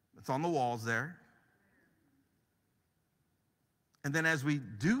 It's on the walls there. And then as we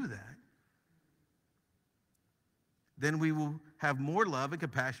do that, then we will have more love and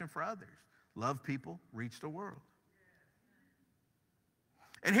compassion for others. Love people, reach the world.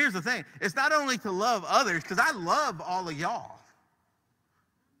 And here's the thing. It's not only to love others, because I love all of y'all.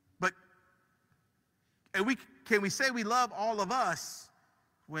 But can we say we love all of us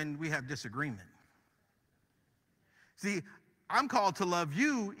when we have disagreement? See, I'm called to love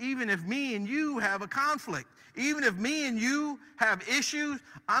you even if me and you have a conflict. Even if me and you have issues,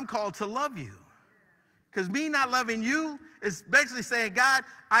 I'm called to love you. Because me not loving you is basically saying, God,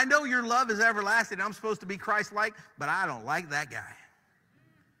 I know your love is everlasting. I'm supposed to be Christ-like, but I don't like that guy.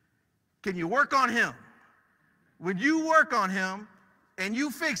 Can you work on him? When you work on him and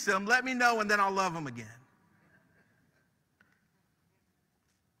you fix him, let me know, and then I'll love him again.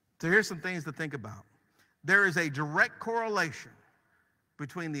 So here's some things to think about. There is a direct correlation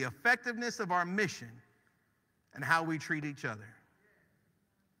between the effectiveness of our mission and how we treat each other.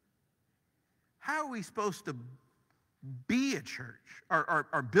 How are we supposed to be a church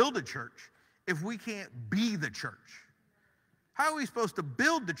or build a church if we can't be the church? How are we supposed to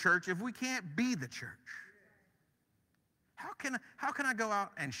build the church if we can't be the church? How can I go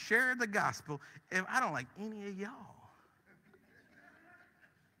out and share the gospel if I don't like any of y'all?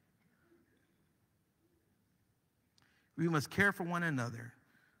 We must care for one another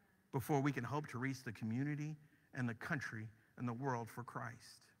before we can hope to reach the community and the country and the world for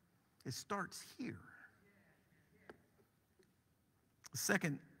Christ. It starts here. The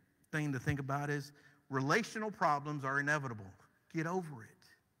second thing to think about is relational problems are inevitable. Get over it.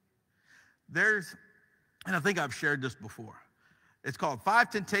 And I think I've shared this before. It's called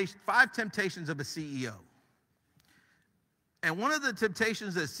Five Temptations of a CEO. And one of the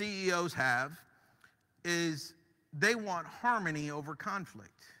temptations that CEOs have is they want harmony over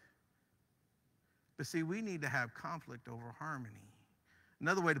conflict. But see, we need to have conflict over harmony.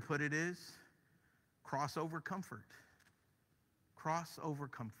 Another way to put it is crossover comfort.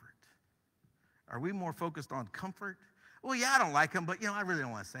 Crossover comfort. Are we more focused on comfort? Well, yeah, I don't like him, but, I really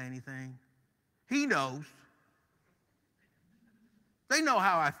don't want to say anything. He knows. They know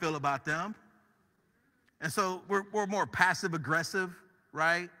how I feel about them. And so we're more passive-aggressive,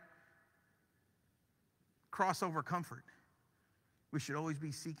 right? Crossover comfort. We should always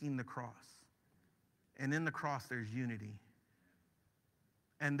be seeking the cross. And in the cross, there's unity.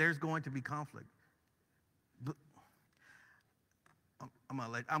 And there's going to be conflict.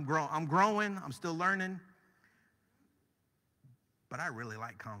 I'm growing. I'm still learning. But I really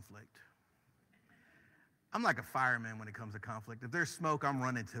like conflict. I'm like a fireman when it comes to conflict. If there's smoke, I'm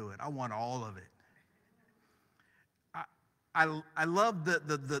running to it. I want all of it. I love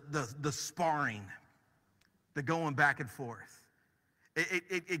the sparring, the going back and forth.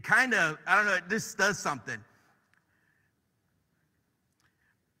 It kind of, I don't know, this does something.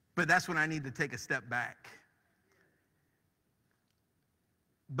 But that's when I need to take a step back.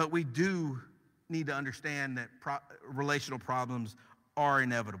 But we do need to understand that relational problems are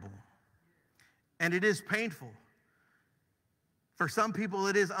inevitable. And it is painful. For some people,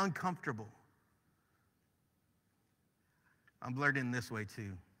 it is uncomfortable. I'm learning this way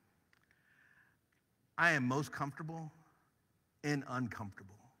too. I am most comfortable in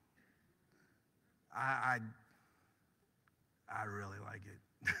uncomfortable. I really like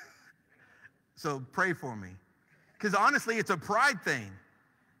it. So pray for me. Because honestly, it's a pride thing.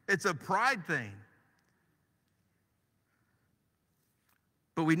 It's a pride thing.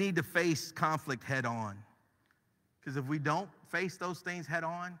 But we need to face conflict head on. Because if we don't face those things head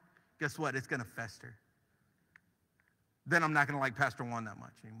on, guess what? It's going to fester. Then I'm not going to like Pastor Juan that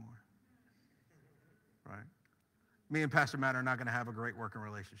much anymore. Right? Me and Pastor Matt are not going to have a great working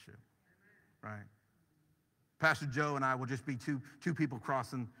relationship. Right? Pastor Joe and I will just be two people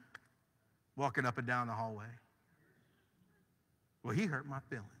crossing walking up and down the hallway. Well, he hurt my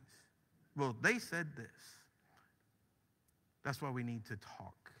feelings. Well, they said this. That's why we need to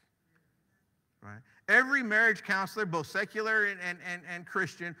talk, right? Every marriage counselor, both secular and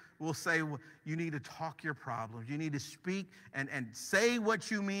Christian, will say, well, you need to talk your problems. You need to speak and say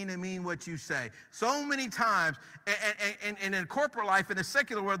what you mean and mean what you say. So many times, and in corporate life, in the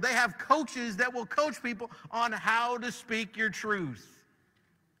secular world, they have coaches that will coach people on how to speak your truth.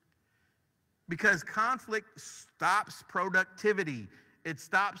 Because conflict stops productivity. It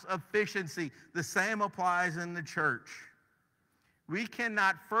stops efficiency. The same applies in the church. We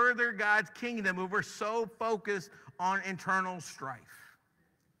cannot further God's kingdom if we're so focused on internal strife.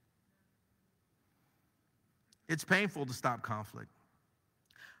 It's painful to stop conflict.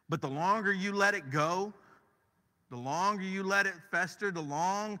 But the longer you let it go, the longer you let it fester, the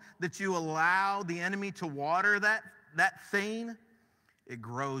long that you allow the enemy to water that thing, it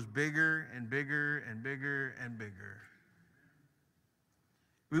grows bigger and bigger and bigger and bigger.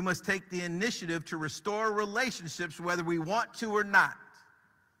 We must take the initiative to restore relationships whether we want to or not.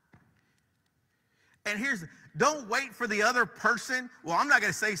 And don't wait for the other person. Well, I'm not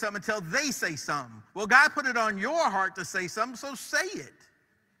going to say something until they say something. Well, God put it on your heart to say something, so say it.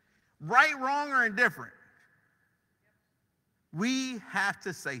 Right, wrong, or indifferent. We have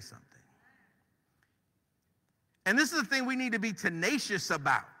to say something. And this is the thing we need to be tenacious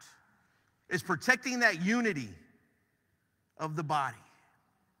about, is protecting that unity of the body.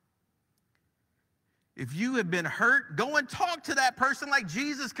 If you have been hurt, go and talk to that person like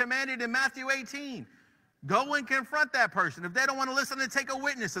Jesus commanded in Matthew 18. Go and confront that person. If they don't want to listen, then take a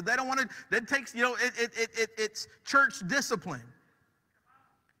witness. If they don't want to, that takes, it's church discipline.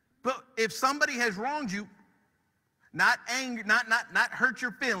 But if somebody has wronged you, not hurt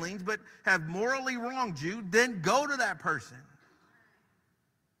your feelings, but have morally wronged you, then go to that person.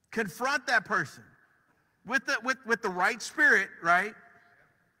 Confront that person with the right spirit, right?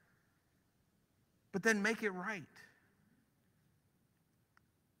 But then make it right.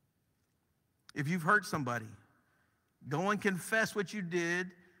 If you've hurt somebody, go and confess what you did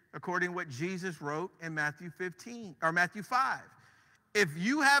according to what Jesus wrote in Matthew 15 or Matthew 5. If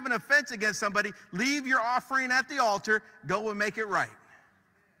you have an offense against somebody, leave your offering at the altar, go and make it right.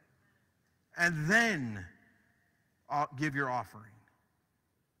 And then give your offering.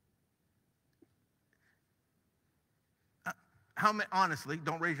 Honestly,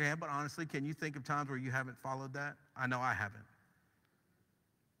 don't raise your hand, but honestly, can you think of times where you haven't followed that? I know I haven't.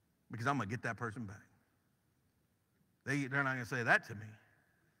 Because I'm going to get that person back. They're not going to say that to me.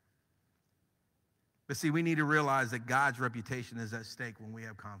 But see, we need to realize that God's reputation is at stake when we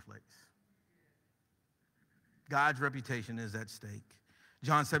have conflicts. God's reputation is at stake.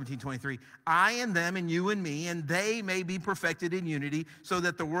 John 17:23, I and them and you and me, and they may be perfected in unity, so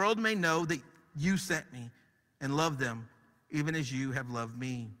that the world may know that you sent me and love them, even as you have loved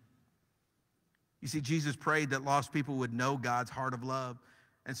me. You see, Jesus prayed that lost people would know God's heart of love.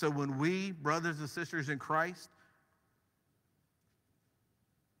 And so when we, brothers and sisters in Christ,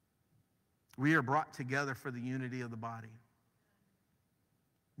 we are brought together for the unity of the body.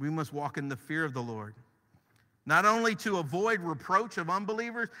 We must walk in the fear of the Lord. Not only to avoid reproach of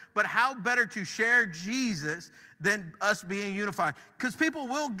unbelievers, but how better to share Jesus than us being unified. Because people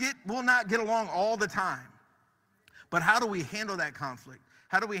will not get along all the time. But how do we handle that conflict?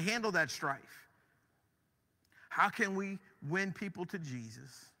 How do we handle that strife? How can we win people to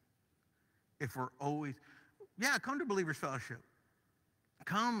Jesus if we're always, come to Believers Fellowship.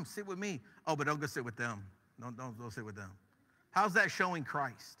 Come sit with me. Oh, but don't go sit with them. Don't go sit with them. How's that showing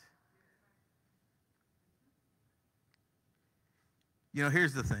Christ?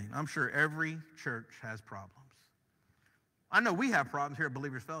 Here's the thing. I'm sure every church has problems. I know we have problems here at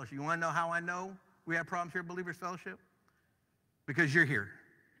Believers Fellowship. You want to know how I know we have problems here at Believers Fellowship? Because you're here.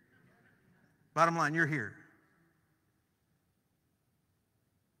 Bottom line, you're here.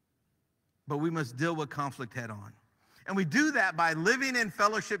 But we must deal with conflict head on. And we do that by living in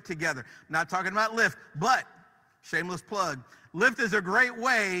fellowship together. I'm not talking about Lift, but, shameless plug, Lift is a great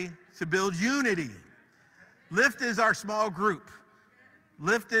way to build unity. Lift is our small group.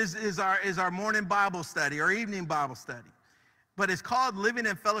 Lift is our morning Bible study or evening Bible study. But it's called living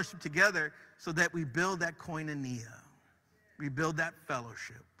in fellowship together so that we build that koinonia. We build that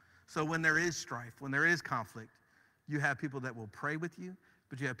fellowship. So when there is strife, when there is conflict, you have people that will pray with you,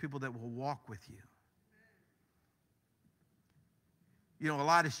 but you have people that will walk with you. A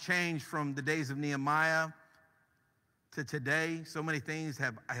lot has changed from the days of Nehemiah to today. So many things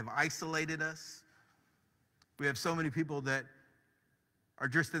have isolated us. We have so many people that are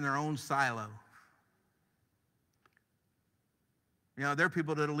just in their own silo. You know, there are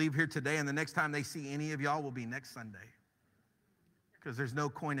people that'll leave here today, and the next time they see any of y'all will be next Sunday. Because there's no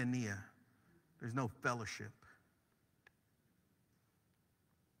koinonia. There's no fellowship.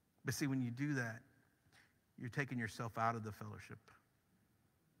 But see, when you do that, you're taking yourself out of the fellowship.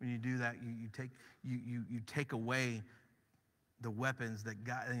 When you do that, you take away the weapons that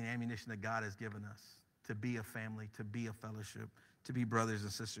God, and the ammunition that God has given us to be a family, to be a fellowship, to be brothers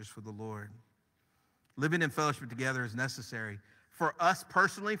and sisters for the Lord. Living in fellowship together is necessary for us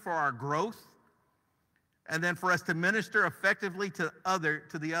personally, for our growth, and then for us to minister effectively to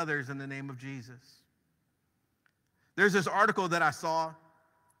the others in the name of Jesus. There's this article that I saw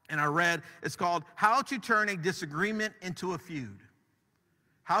and I read. It's called How to Turn a Disagreement into a Feud.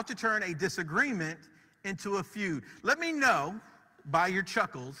 How to turn a disagreement into a feud. Let me know by your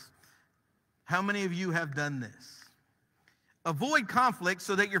chuckles how many of you have done this. Avoid conflict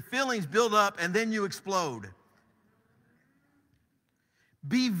so that your feelings build up and then you explode.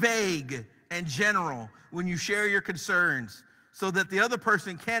 Be vague and general when you share your concerns so that the other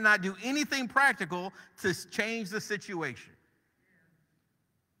person cannot do anything practical to change the situation.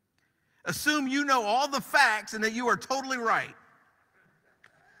 Assume you know all the facts and that you are totally right.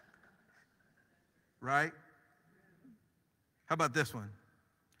 Right? How about this one?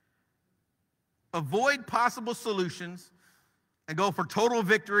 Avoid possible solutions and go for total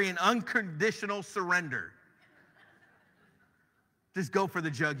victory and unconditional surrender. Just go for the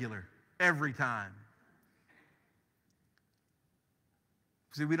jugular every time.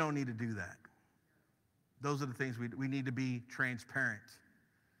 See, we don't need to do that. Those are the things we need to be transparent.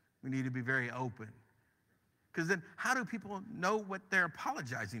 We need to be very open. Because then how do people know what they're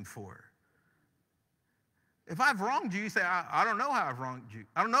apologizing for? If I've wronged you, you say, I don't know how I've wronged you.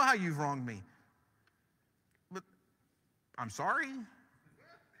 I don't know how you've wronged me. But I'm sorry.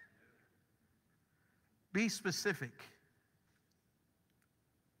 Be specific.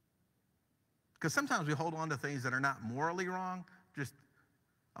 Because sometimes we hold on to things that are not morally wrong, just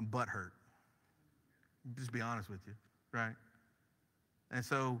I'm butthurt. Just be honest with you, right? And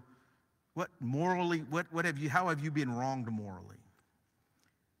so how have you been wronged morally?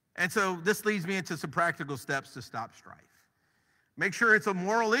 And so this leads me into some practical steps to stop strife. Make sure it's a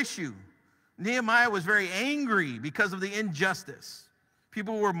moral issue. Nehemiah was very angry because of the injustice.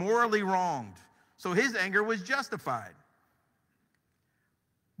 People were morally wronged. So his anger was justified.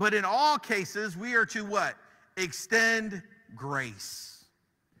 But in all cases, we are to what? Extend grace.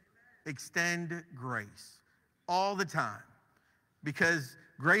 Extend grace. All the time. Because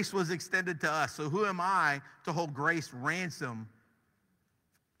grace was extended to us. So who am I to hold grace ransom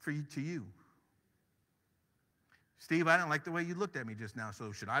to you? Steve, I didn't like the way you looked at me just now,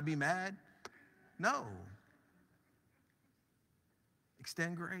 so should I be mad? No.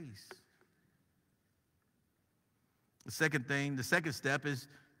 Extend grace. The second step is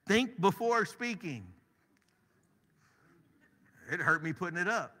think before speaking. It hurt me putting it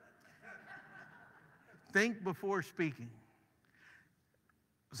up. Think before speaking.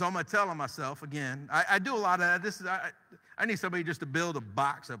 So I'm going to tell on myself again. I do a lot of that. I need somebody just to build a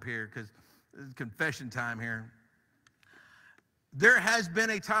box up here because it's confession time here. There has been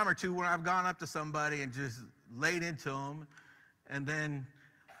a time or two when I've gone up to somebody and just laid into them, and then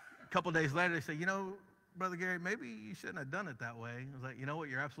a couple days later they say, you know, Brother Gary, maybe you shouldn't have done it that way. I was like, you know what,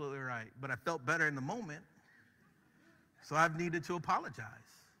 you're absolutely right. But I felt better in the moment, so I've needed to apologize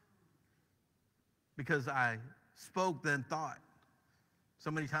because I spoke then thought.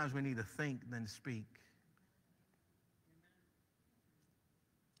 So many times we need to think then speak.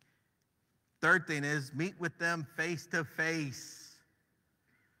 Third thing is meet with them face to face.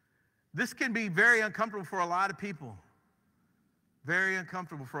 This can be very uncomfortable for a lot of people. Very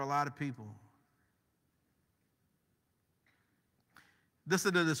uncomfortable for a lot of people.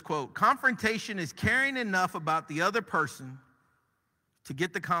 Listen to this quote. Confrontation is caring enough about the other person to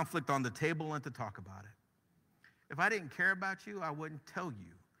get the conflict on the table and to talk about it. If I didn't care about you, I wouldn't tell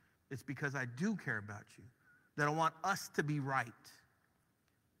you. It's because I do care about you, that I want us to be right.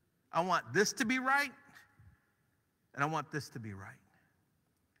 I want this to be right, and I want this to be right.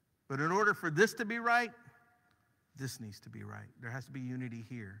 But in order for this to be right, this needs to be right. There has to be unity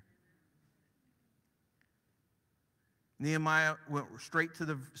here. Nehemiah went straight to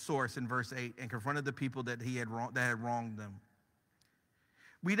the source in verse 8 and confronted the people that had wronged them.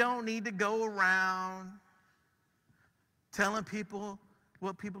 We don't need to go around telling people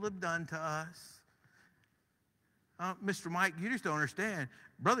what people have done to us. Mr. Mike, you just don't understand.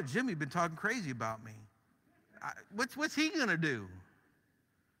 Brother Jimmy been talking crazy about me. What's he going to do?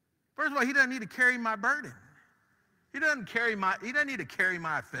 First of all, he doesn't need to carry my burden. He doesn't need to carry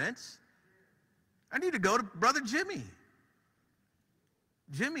my offense. I need to go to Brother Jimmy.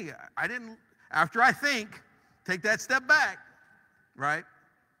 Jimmy, I didn't, after I think, take that step back, right?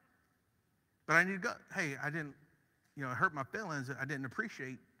 But I need to go, hey, I didn't, it hurt my feelings. I didn't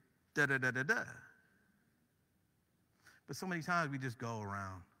appreciate da-da-da-da-da. But so many times we just go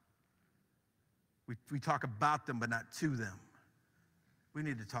around. We talk about them, but not to them. We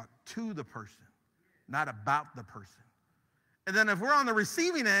need to talk to the person, not about the person. And then if we're on the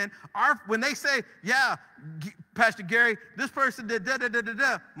receiving end, when they say, yeah, Pastor Gary, this person did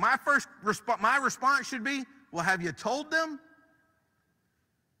da-da-da-da-da, my response should be, well, have you told them?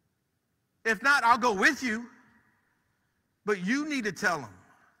 If not, I'll go with you. But you need to tell them.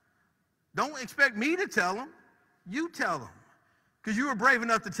 Don't expect me to tell them. You tell them. Because you were brave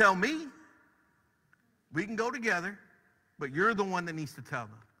enough to tell me. We can go together, but you're the one that needs to tell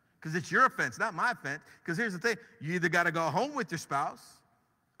them. Because it's your offense, not my offense. Because here's the thing. You either got to go home with your spouse,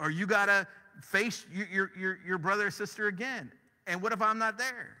 or you got to face your brother or sister again. And what if I'm not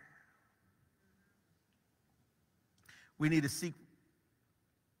there? We need to seek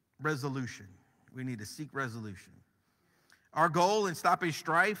resolution. We need to seek resolution. Our goal in stopping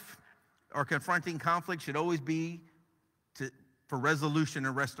strife or confronting conflict should always be for resolution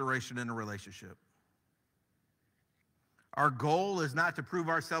and restoration in a relationship. Our goal is not to prove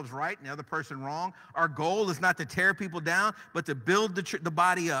ourselves right and the other person wrong. Our goal is not to tear people down, but to build the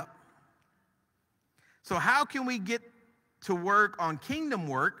body up. So how can we get to work on kingdom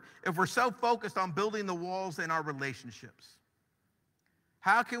work if we're so focused on building the walls in our relationships?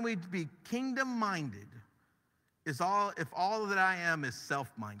 How can we be kingdom-minded if all that I am is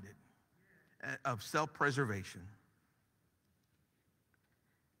self-minded, of self-preservation?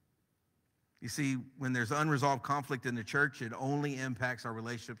 You see, when there's unresolved conflict in the church, it only impacts our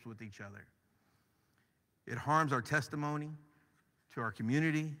relationships with each other. It harms our testimony to our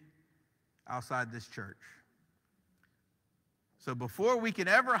community outside this church. So before we can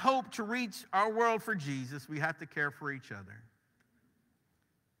ever hope to reach our world for Jesus, we have to care for each other.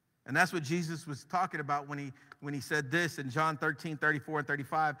 And that's what Jesus was talking about when he said this in John 13, 34 and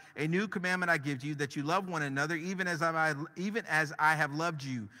 35. A new commandment I give to you, that you love one another, even as I have loved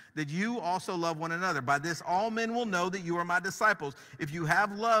you, that you also love one another. By this all men will know that you are my disciples, if you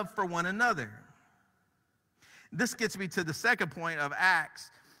have love for one another. This gets me to the second point of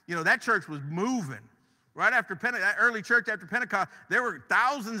Acts. That church was moving. Right after that early church after Pentecost, there were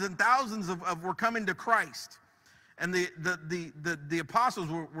thousands and thousands were coming to Christ. And the apostles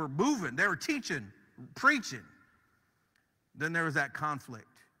were moving. They were teaching, preaching. Then there was that conflict.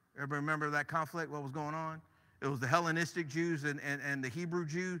 Everybody remember that conflict? What was going on? It was the Hellenistic Jews and the Hebrew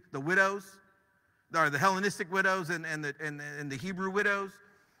Jews, the widows, or the Hellenistic widows and the Hebrew widows.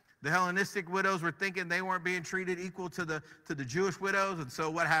 The Hellenistic widows were thinking they weren't being treated equal to the Jewish widows. And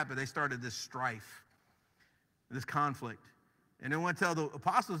so what happened? They started this strife, this conflict. And they want to tell the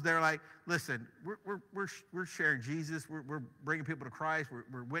apostles, they're like, listen, we're sharing Jesus. We're bringing people to Christ.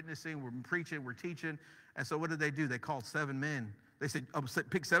 We're witnessing. We're preaching. We're teaching. And so what did they do? They called 7 men. They said,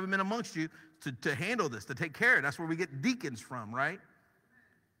 pick 7 men amongst you to handle this, to take care of it. That's where we get deacons from, right?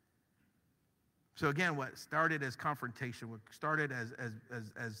 So again, what started as confrontation, what started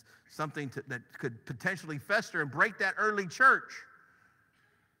as something that could potentially fester and break that early church,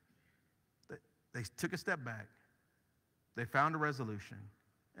 they took a step back. They found a resolution,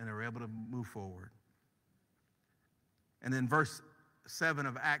 and they were able to move forward. And then verse 7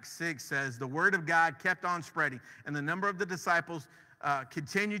 of Acts 6 says, the word of God kept on spreading, and the number of the disciples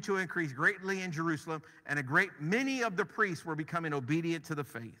continued to increase greatly in Jerusalem, and a great many of the priests were becoming obedient to the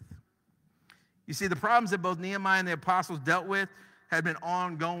faith. You see, the problems that both Nehemiah and the apostles dealt with had been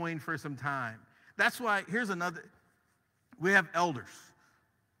ongoing for some time. That's why, we have elders,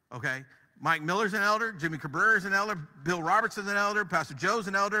 okay? Mike Miller's an elder, Jimmy Cabrera's an elder, Bill Robertson's an elder, Pastor Joe's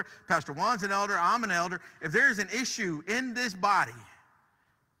an elder, Pastor Juan's an elder, I'm an elder. If there's an issue in this body,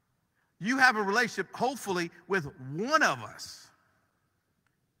 you have a relationship, hopefully, with one of us.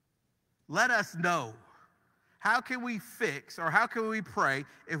 Let us know. How can we fix or how can we pray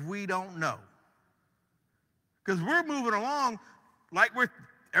if we don't know? Because we're moving along like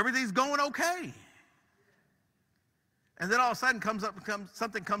everything's going okay. And then all of a sudden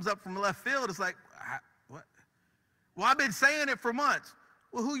something comes up from left field. It's like, what? Well, I've been saying it for months.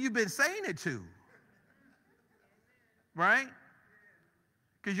 Well, who you been saying it to? Right?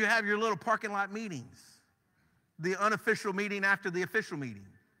 Because you have your little parking lot meetings. The unofficial meeting after the official meeting.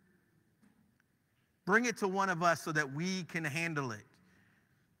 Bring it to one of us so that we can handle it.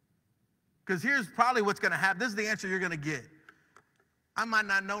 Because here's probably what's going to happen. This is the answer you're going to get. I might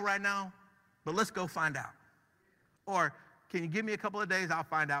not know right now, but let's go find out. Or, can you give me a couple of days? I'll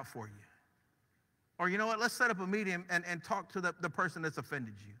find out for you. Or you know what? Let's set up a meeting and talk to the person that's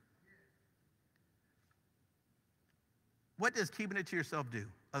offended you. What does keeping it to yourself do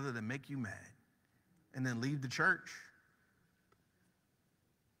other than make you mad and then leave the church?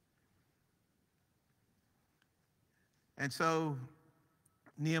 And so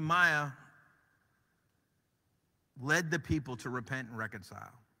Nehemiah led the people to repent and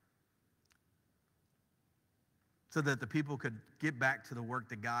reconcile so that the people could get back to the work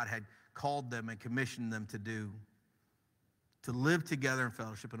that God had called them and commissioned them to do, to live together in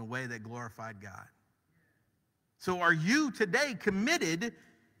fellowship in a way that glorified God. So are you today committed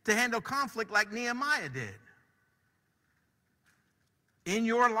to handle conflict like Nehemiah did? In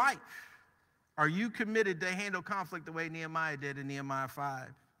your life, are you committed to handle conflict the way Nehemiah did in Nehemiah 5?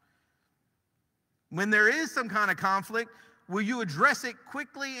 When there is some kind of conflict, will you address it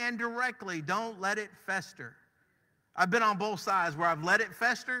quickly and directly? Don't let it fester. I've been on both sides where I've let it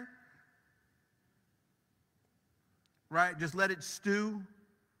fester, right? Just let it stew,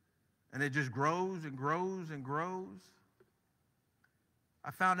 and it just grows and grows and grows.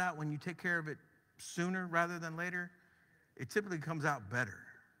 I found out when you take care of it sooner rather than later, it typically comes out better.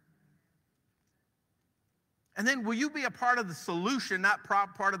 And then will you be a part of the solution, not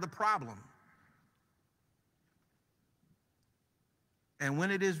part of the problem? And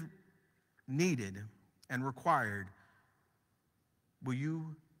when it is needed and required, will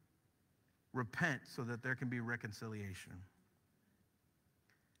you repent so that there can be reconciliation?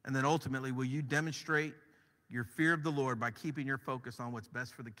 And then ultimately, will you demonstrate your fear of the Lord by keeping your focus on what's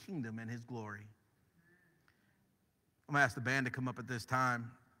best for the kingdom and his glory? I'm going to ask the band to come up at this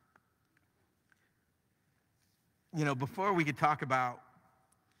time. You know, before we could talk about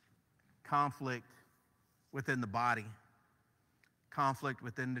conflict within the body, conflict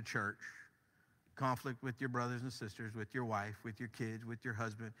within the church, conflict with your brothers and sisters, with your wife, with your kids, with your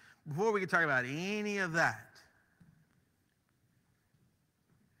husband, before we could talk about any of that,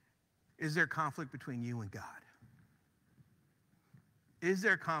 is there conflict between you and God? Is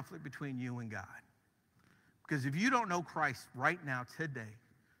there conflict between you and God? Because if you don't know Christ right now, today,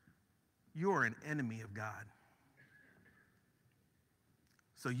 you are an enemy of God.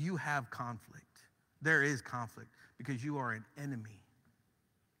 So you have conflict. There is conflict because you are an enemy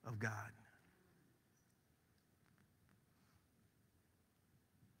of God.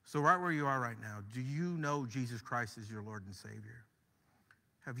 So right where you are right now, do you know Jesus Christ as your Lord and Savior?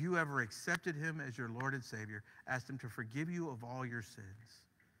 Have you ever accepted him as your Lord and Savior, asked him to forgive you of all your sins?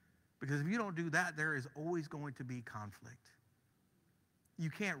 Because if you don't do that, there is always going to be conflict. You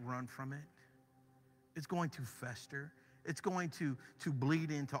can't run from it. It's going to fester. It's going to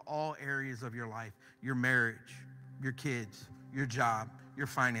bleed into all areas of your life, your marriage, your kids, your job, your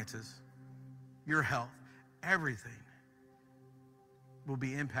finances, your health. Everything will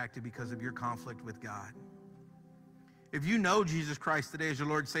be impacted because of your conflict with God. If you know Jesus Christ today as your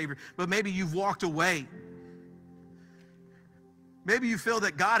Lord and Savior, but maybe you've walked away. Maybe you feel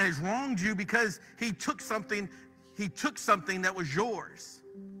that God has wronged you because he took something that was yours.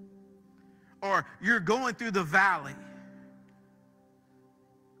 Or you're going through the valley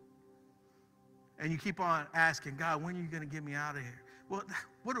and you keep on asking, God, when are you going to get me out of here? Well,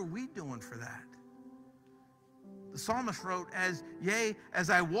 what are we doing for that? The psalmist wrote, yea, as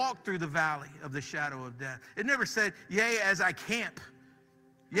I walk through the valley of the shadow of death. It never said, yea, as I camp.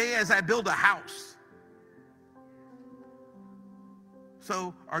 Yea, as I build a house.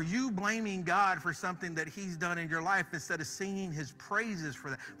 So are you blaming God for something that he's done in your life instead of singing his praises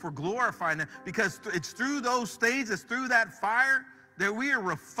for that, for glorifying him? Because it's through those things, it's through that fire that we are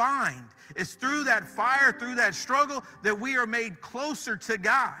refined. It's through that fire, through that struggle, that we are made closer to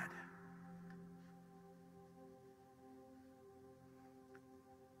God.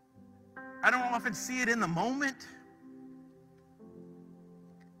 I don't often see it in the moment,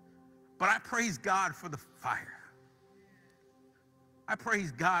 but I praise God for the fire. I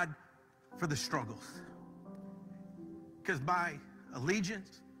praise God for the struggles. Because my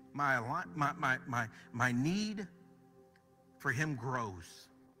allegiance, my need for him grows.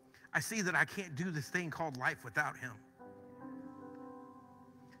 I see that I can't do this thing called life without him.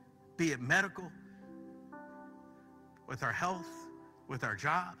 Be it medical, with our health, with our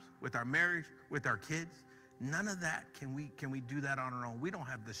jobs, with our marriage, with our kids. None of that can we do that on our own. We don't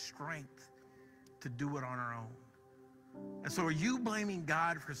have the strength to do it on our own. And so are you blaming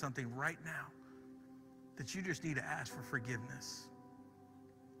God for something right now that you just need to ask for forgiveness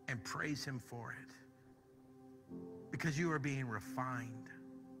and praise him for it? Because you are being refined.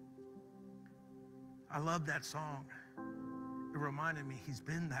 I love that song. It reminded me he's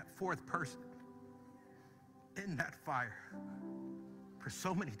been that fourth person in that fire for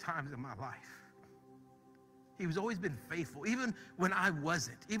so many times in my life. He's always been faithful, even when I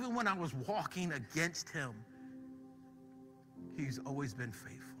wasn't, even when I was walking against him. He's always been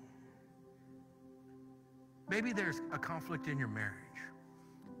faithful. Maybe there's a conflict in your marriage.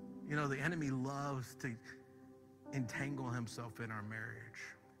 You know, the enemy loves to entangle himself in our marriage.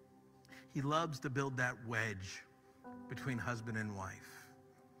 He loves to build that wedge between husband and wife.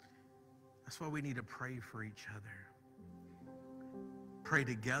 That's why we need to pray for each other. Pray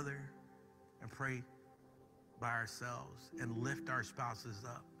together and pray by ourselves and lift our spouses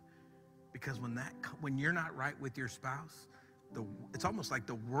up. Because when you're not right with your spouse, it's almost like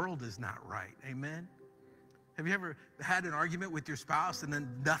the world is not right. Amen? Have you ever had an argument with your spouse and then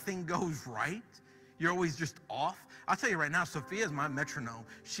nothing goes right? You're always just off? I'll tell you right now, Sophia is my metronome.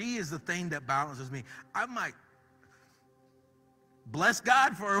 She is the thing that balances me. I might bless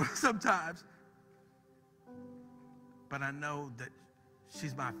God for her sometimes, but I know that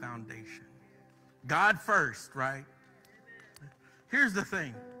she's my foundation. God first, right? Here's the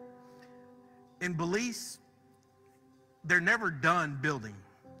thing. In Belize, they're never done building,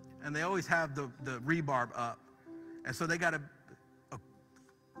 and they always have the rebar up. And so they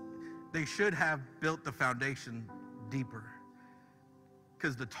should have built the foundation deeper.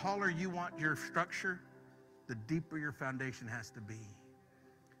 Because the taller you want your structure, the deeper your foundation has to be.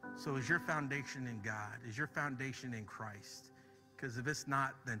 So is your foundation in God? Is your foundation in Christ? Because if it's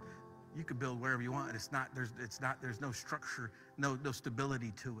not, then you can build wherever you want. There's no structure, no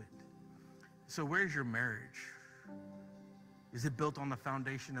stability to it. So where's your marriage? Is it built on the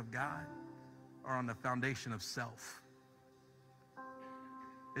foundation of God or on the foundation of self?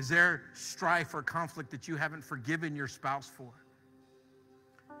 Is there strife or conflict that you haven't forgiven your spouse for?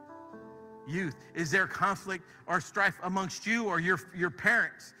 Youth, is there conflict or strife amongst you or your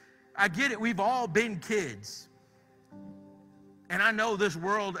parents? I get it. We've all been kids. And I know this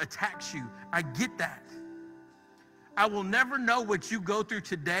world attacks you. I get that. I will never know what you go through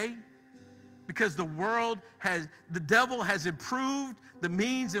today because the devil has improved the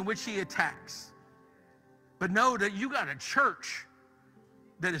means in which he attacks. But know that you got a church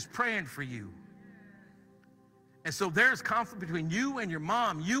that is praying for you. And so there's conflict between you and your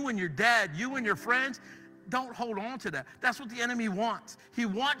mom, you and your dad, you and your friends. Don't hold on to that. That's what the enemy wants. He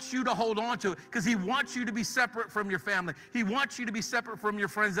wants you to hold on to it because he wants you to be separate from your family. He wants you to be separate from your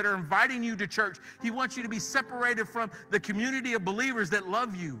friends that are inviting you to church. He wants you to be separated from the community of believers that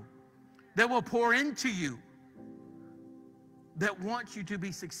love you, that will pour into you, that want you to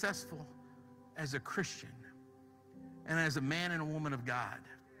be successful as a Christian and as a man and a woman of God.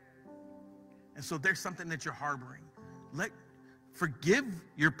 And so there's something that you're harboring. Forgive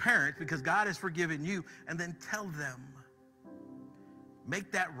your parents because God has forgiven you, and then tell them.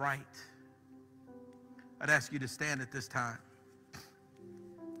 Make that right. I'd ask you to stand at this time. I'm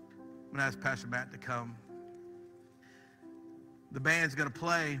going to ask Pastor Matt to come. The band's going to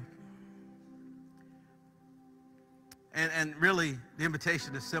play. And really, the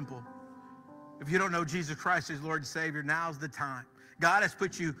invitation is simple. If you don't know Jesus Christ as Lord and Savior, now's the time. God has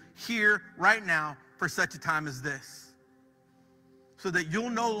put you here right now for such a time as this, so that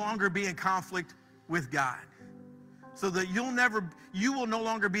you'll no longer be in conflict with God, so that you will no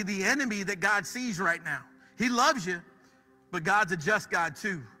longer be the enemy that God sees right now. He loves you, but God's a just God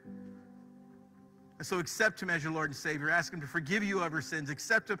too. And so accept him as your Lord and Savior. Ask him to forgive you of your sins.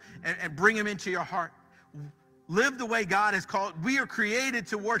 Accept him and bring him into your heart. Live the way God has called. We are created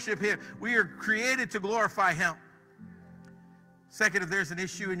to worship him. We are created to glorify him. Second, if there's an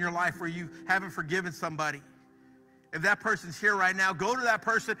issue in your life where you haven't forgiven somebody, if that person's here right now, go to that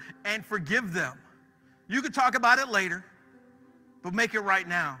person and forgive them. You can talk about it later, but make it right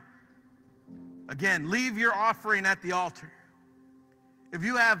now. Again, leave your offering at the altar. If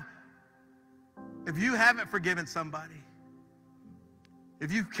you haven't forgiven somebody,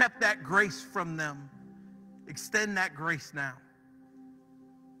 if you've kept that grace from them, extend that grace now.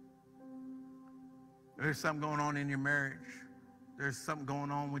 There's something going on in your marriage. There's something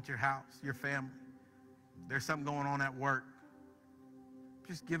going on with your house, your family. There's something going on at work.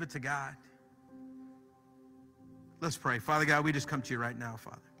 Just give it to God. Let's pray. Father God, we just come to you right now,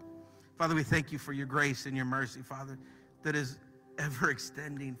 Father. Father, we thank you for your grace and your mercy, Father, that is ever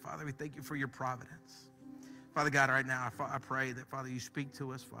extending. Father, we thank you for your providence. Father God, right now, I pray that, Father, you speak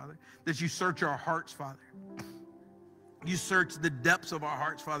to us, Father, that you search our hearts, Father. You search the depths of our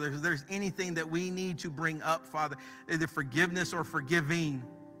hearts, Father. If there's anything that we need to bring up, Father, either forgiveness or forgiving,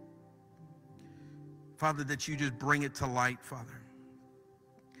 Father, that you just bring it to light, Father.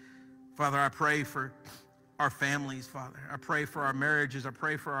 Father, I pray for our families, Father. I pray for our marriages. I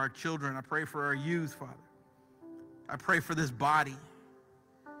pray for our children. I pray for our youth, Father. I pray for this body.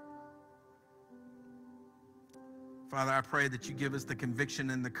 Father, I pray that you give us the conviction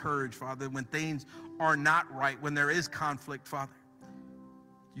and the courage, Father, when things are not right, when there is conflict, Father.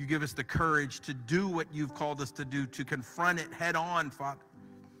 You give us the courage to do what you've called us to do, to confront it head on, Father,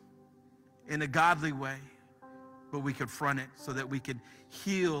 in a godly way. But we confront it so that we can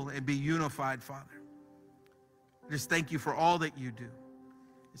heal and be unified, Father. Just thank you for all that you do.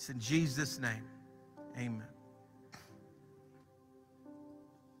 It's in Jesus' name. Amen.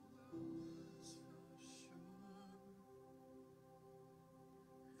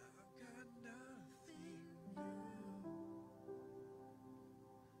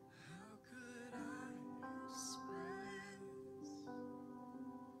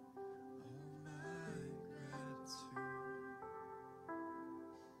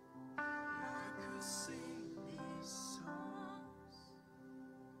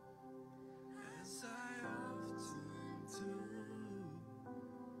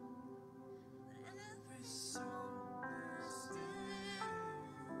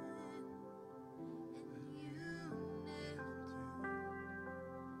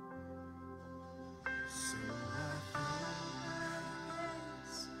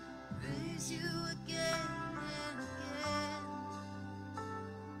 Praise you again and again,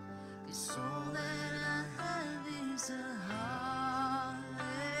 'cause all that I have is a hallelujah,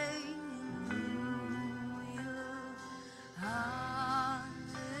 hallelujah.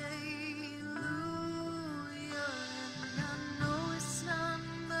 And I know it's not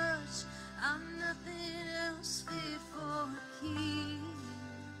much, I'm nothing else fit for a king,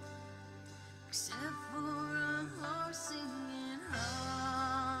 except for a heart singing hallelujah,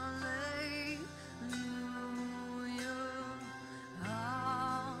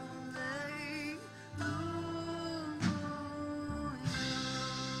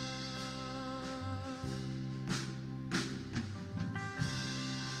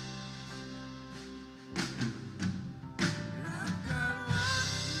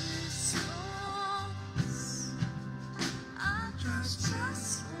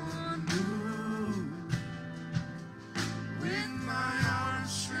 just want you. With my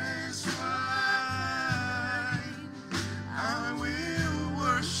arms stretched wide, I will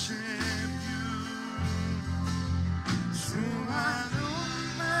worship you. So I open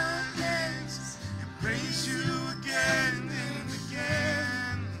my hands and praise you again and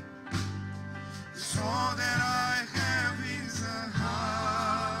again. 'Cause all that I have is a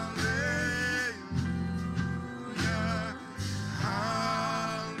hallelujah, hallelujah.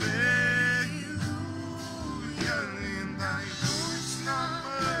 And I know it's not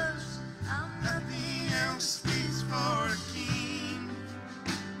much, nothing else speaks for a king,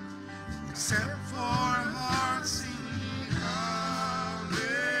 except for a heart singing hallelujah,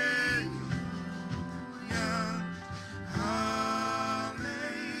 hallelujah.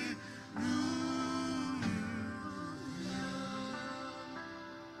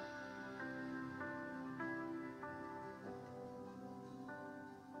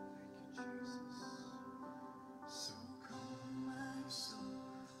 So come my soul,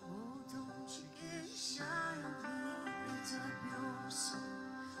 oh don't you get shy of me, lift up your soul,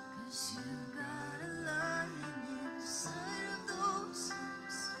 'cause you got a lion inside of those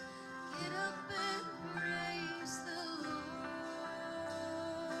lungs. Get up and praise the Lord.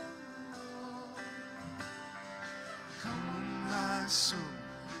 Come on my soul,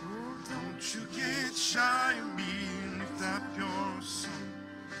 oh don't you get shy of me, lift up your soul.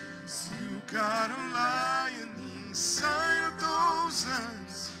 You got a lion inside of those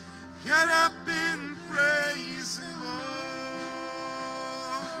lungs. Get up and praise the Lord.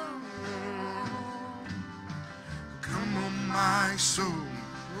 Come on, my soul,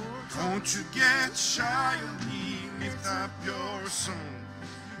 don't you get shy of me. Lift up your soul.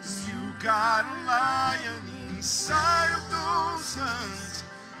 You got a lion inside of those lungs.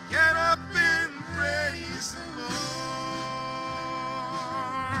 Get up and praise the Lord.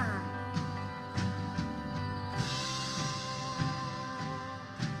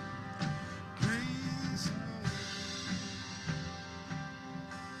 Praise the Lord.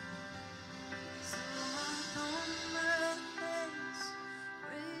 So I open my hands,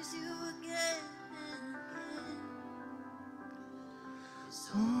 praise you again and again. 'Cause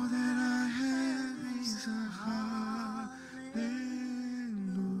all that I have is a hallelujah,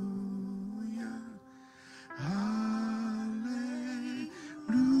 hallelujah.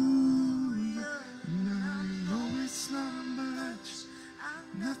 And I know it's not much,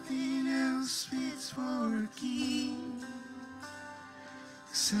 nothing else fits for a king,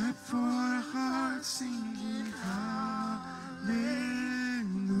 except for a heart singing hallelujah,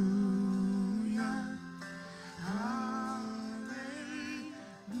 hallelujah.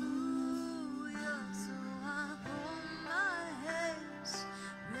 So I open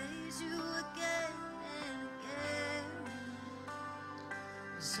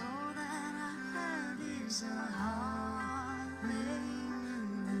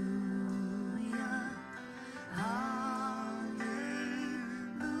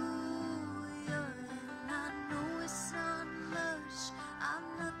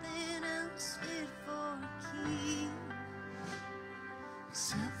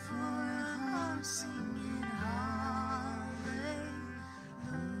except for a heart singing hallelujah,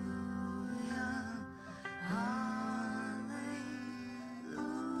 hallelujah.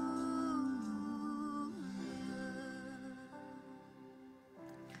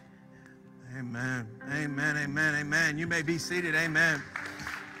 Amen. Amen. Amen. Amen. You may be seated. Amen.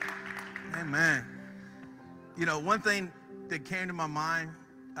 Amen. You know, one thing that came to my mind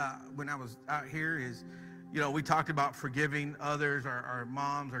when I was out here is, you know, we talked about forgiving others, our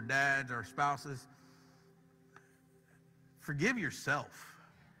moms, our dads, our spouses. Forgive yourself.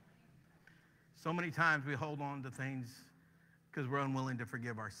 So many times we hold on to things because we're unwilling to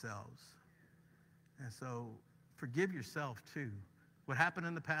forgive ourselves. And so forgive yourself too. What happened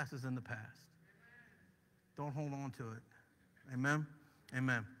in the past is in the past. Don't hold on to it. Amen?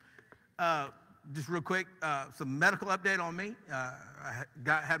 Amen. Just real quick, some medical update on me. I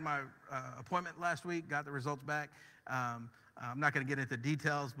had my appointment last week, got the results back. I'm not going to get into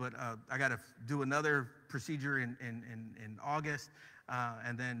details, but I got to do another procedure in August,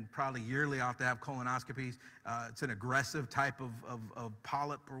 and then probably yearly I'll have to have colonoscopies. It's an aggressive type of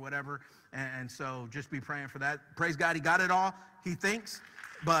polyp or whatever, and so just be praying for that. Praise God, he got it all, he thinks,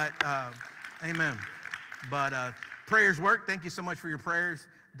 but amen. But prayers work. Thank you so much for your prayers.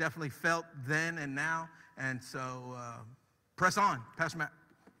 Definitely felt then and now, and so press on. Pastor Matt.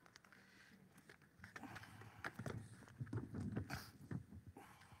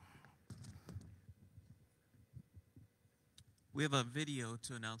 We have a video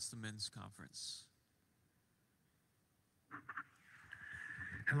to announce the men's conference.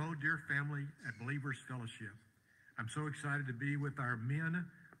 Hello, dear family at Believers Fellowship. I'm so excited to be with our men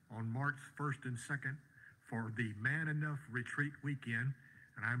on March 1st and 2nd for the Man Enough Retreat Weekend,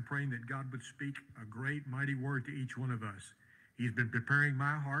 and I'm praying that God would speak a great, mighty word to each one of us. He's been preparing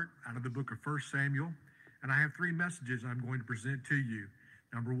my heart out of the book of 1 Samuel, and I have 3 messages I'm going to present to you.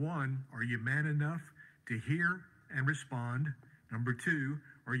 Number 1, are you man enough to hear and respond? Number 2,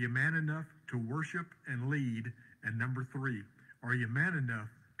 are you man enough to worship and lead? And number 3, are you man enough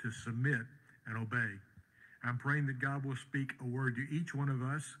to submit and obey? I'm praying that God will speak a word to each one of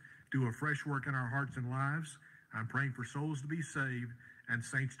us, do a fresh work in our hearts and lives. I'm praying for souls to be saved and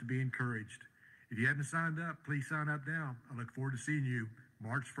saints to be encouraged. If you haven't signed up, please sign up now. I look forward to seeing you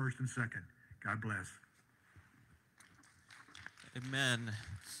March 1st and 2nd. God bless. Amen.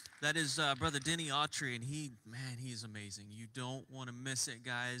 That is Brother Denny Autry, and he's amazing. You don't want to miss it,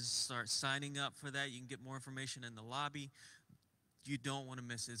 guys. Start signing up for that. You can get more information in the lobby. You don't want to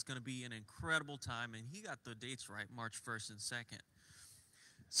miss it. It's going to be an incredible time, and he got the dates right, March 1st and 2nd.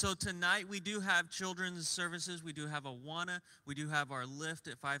 So tonight we do have children's services. We do have Awana. We do have our lift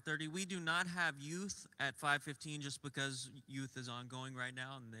at 5:30. We do not have youth at 5:15 just because youth is ongoing right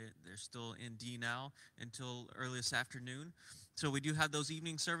now, and they're still in D now until early this afternoon. So we do have those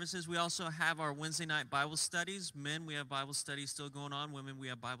evening services. We also have our Wednesday night Bible studies. Men, we have Bible studies still going on. Women, we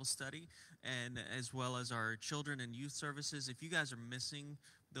have Bible study, and as well as our children and youth services. If you guys are missing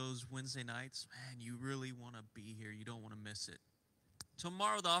those Wednesday nights, man, you really want to be here. You don't want to miss it.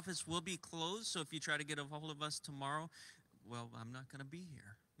 Tomorrow, the office will be closed, so if you try to get a hold of us tomorrow, well, I'm not going to be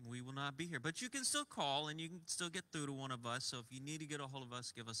here. We will not be here. But you can still call, and you can still get through to one of us. So if you need to get a hold of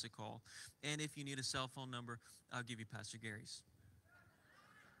us, give us a call. And if you need a cell phone number, I'll give you Pastor Gary's.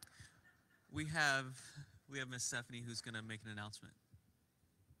 We have Miss Stephanie who's going to make an announcement.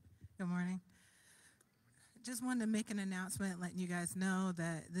 Good morning. Just wanted to make an announcement letting you guys know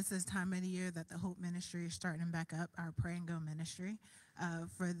that this is time of the year that the Hope Ministry is starting back up, our Pray and Go ministry.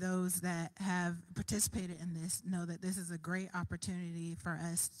 For those that have participated in this, know that this is a great opportunity for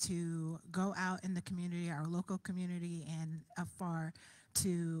us to go out in the community, our local community and afar,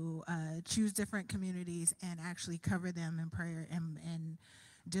 to choose different communities and actually cover them in prayer and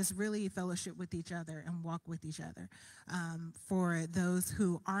just really fellowship with each other and walk with each other. For those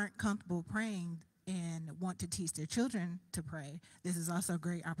who aren't comfortable praying and want to teach their children to pray, this is also a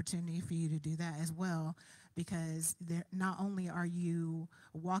great opportunity for you to do that as well, because not only are you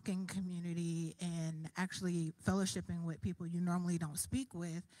walking community and actually fellowshipping with people you normally don't speak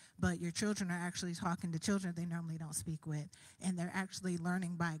with, but your children are actually talking to children they normally don't speak with, and they're actually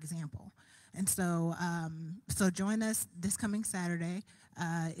learning by example. And so join us this coming Saturday.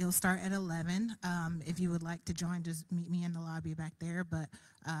 It'll start at 11. If you would like to join, just meet me in the lobby back there. But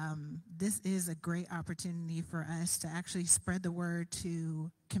this is a great opportunity for us to actually spread the word to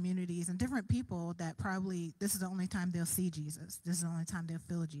communities and different people that probably this is the only time they'll see Jesus. This is the only time they'll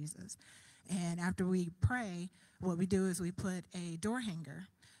feel Jesus. And after we pray, what we do is we put a door hanger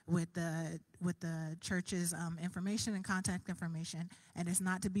with the church's information and contact information. And it's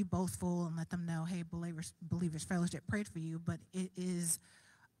not to be boastful and let them know, hey, Believers Fellowship prayed for you, but it is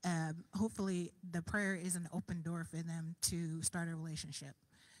hopefully the prayer is an open door for them to start a relationship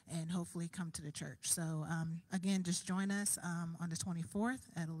and hopefully come to the church. So again, just join us on the 24th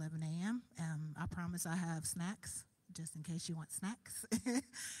at 11 a.m. I promise I have snacks, just in case you want snacks.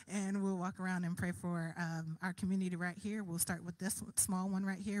 And we'll walk around and pray for our community right here. We'll start with this small one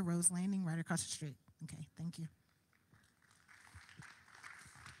right here, Rose Landing, right across the street. Okay, thank you.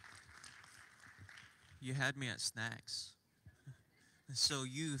 You had me at snacks. So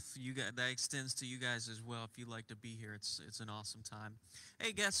youth, that extends to you guys as well. If you'd like to be here, it's an awesome time.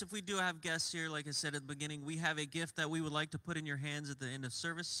 Hey, guests, if we do have guests here, like I said at the beginning, we have a gift that we would like to put in your hands at the end of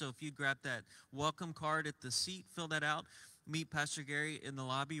service. So if you grab that welcome card at the seat, fill that out. Meet Pastor Gary in the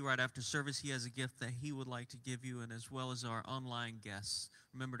lobby right after service. He has a gift that he would like to give you, and as well as our online guests.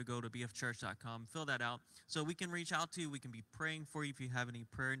 Remember to go to bfchurch.com, fill that out so we can reach out to you. We can be praying for you if you have any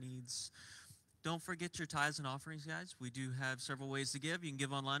prayer needs. Don't forget your tithes and offerings, guys. We do have several ways to give. You can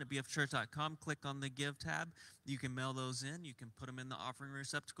give online at bfchurch.com. Click on the Give tab. You can mail those in. You can put them in the offering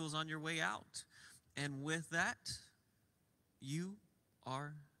receptacles on your way out. And with that, you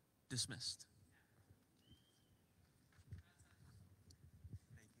are dismissed.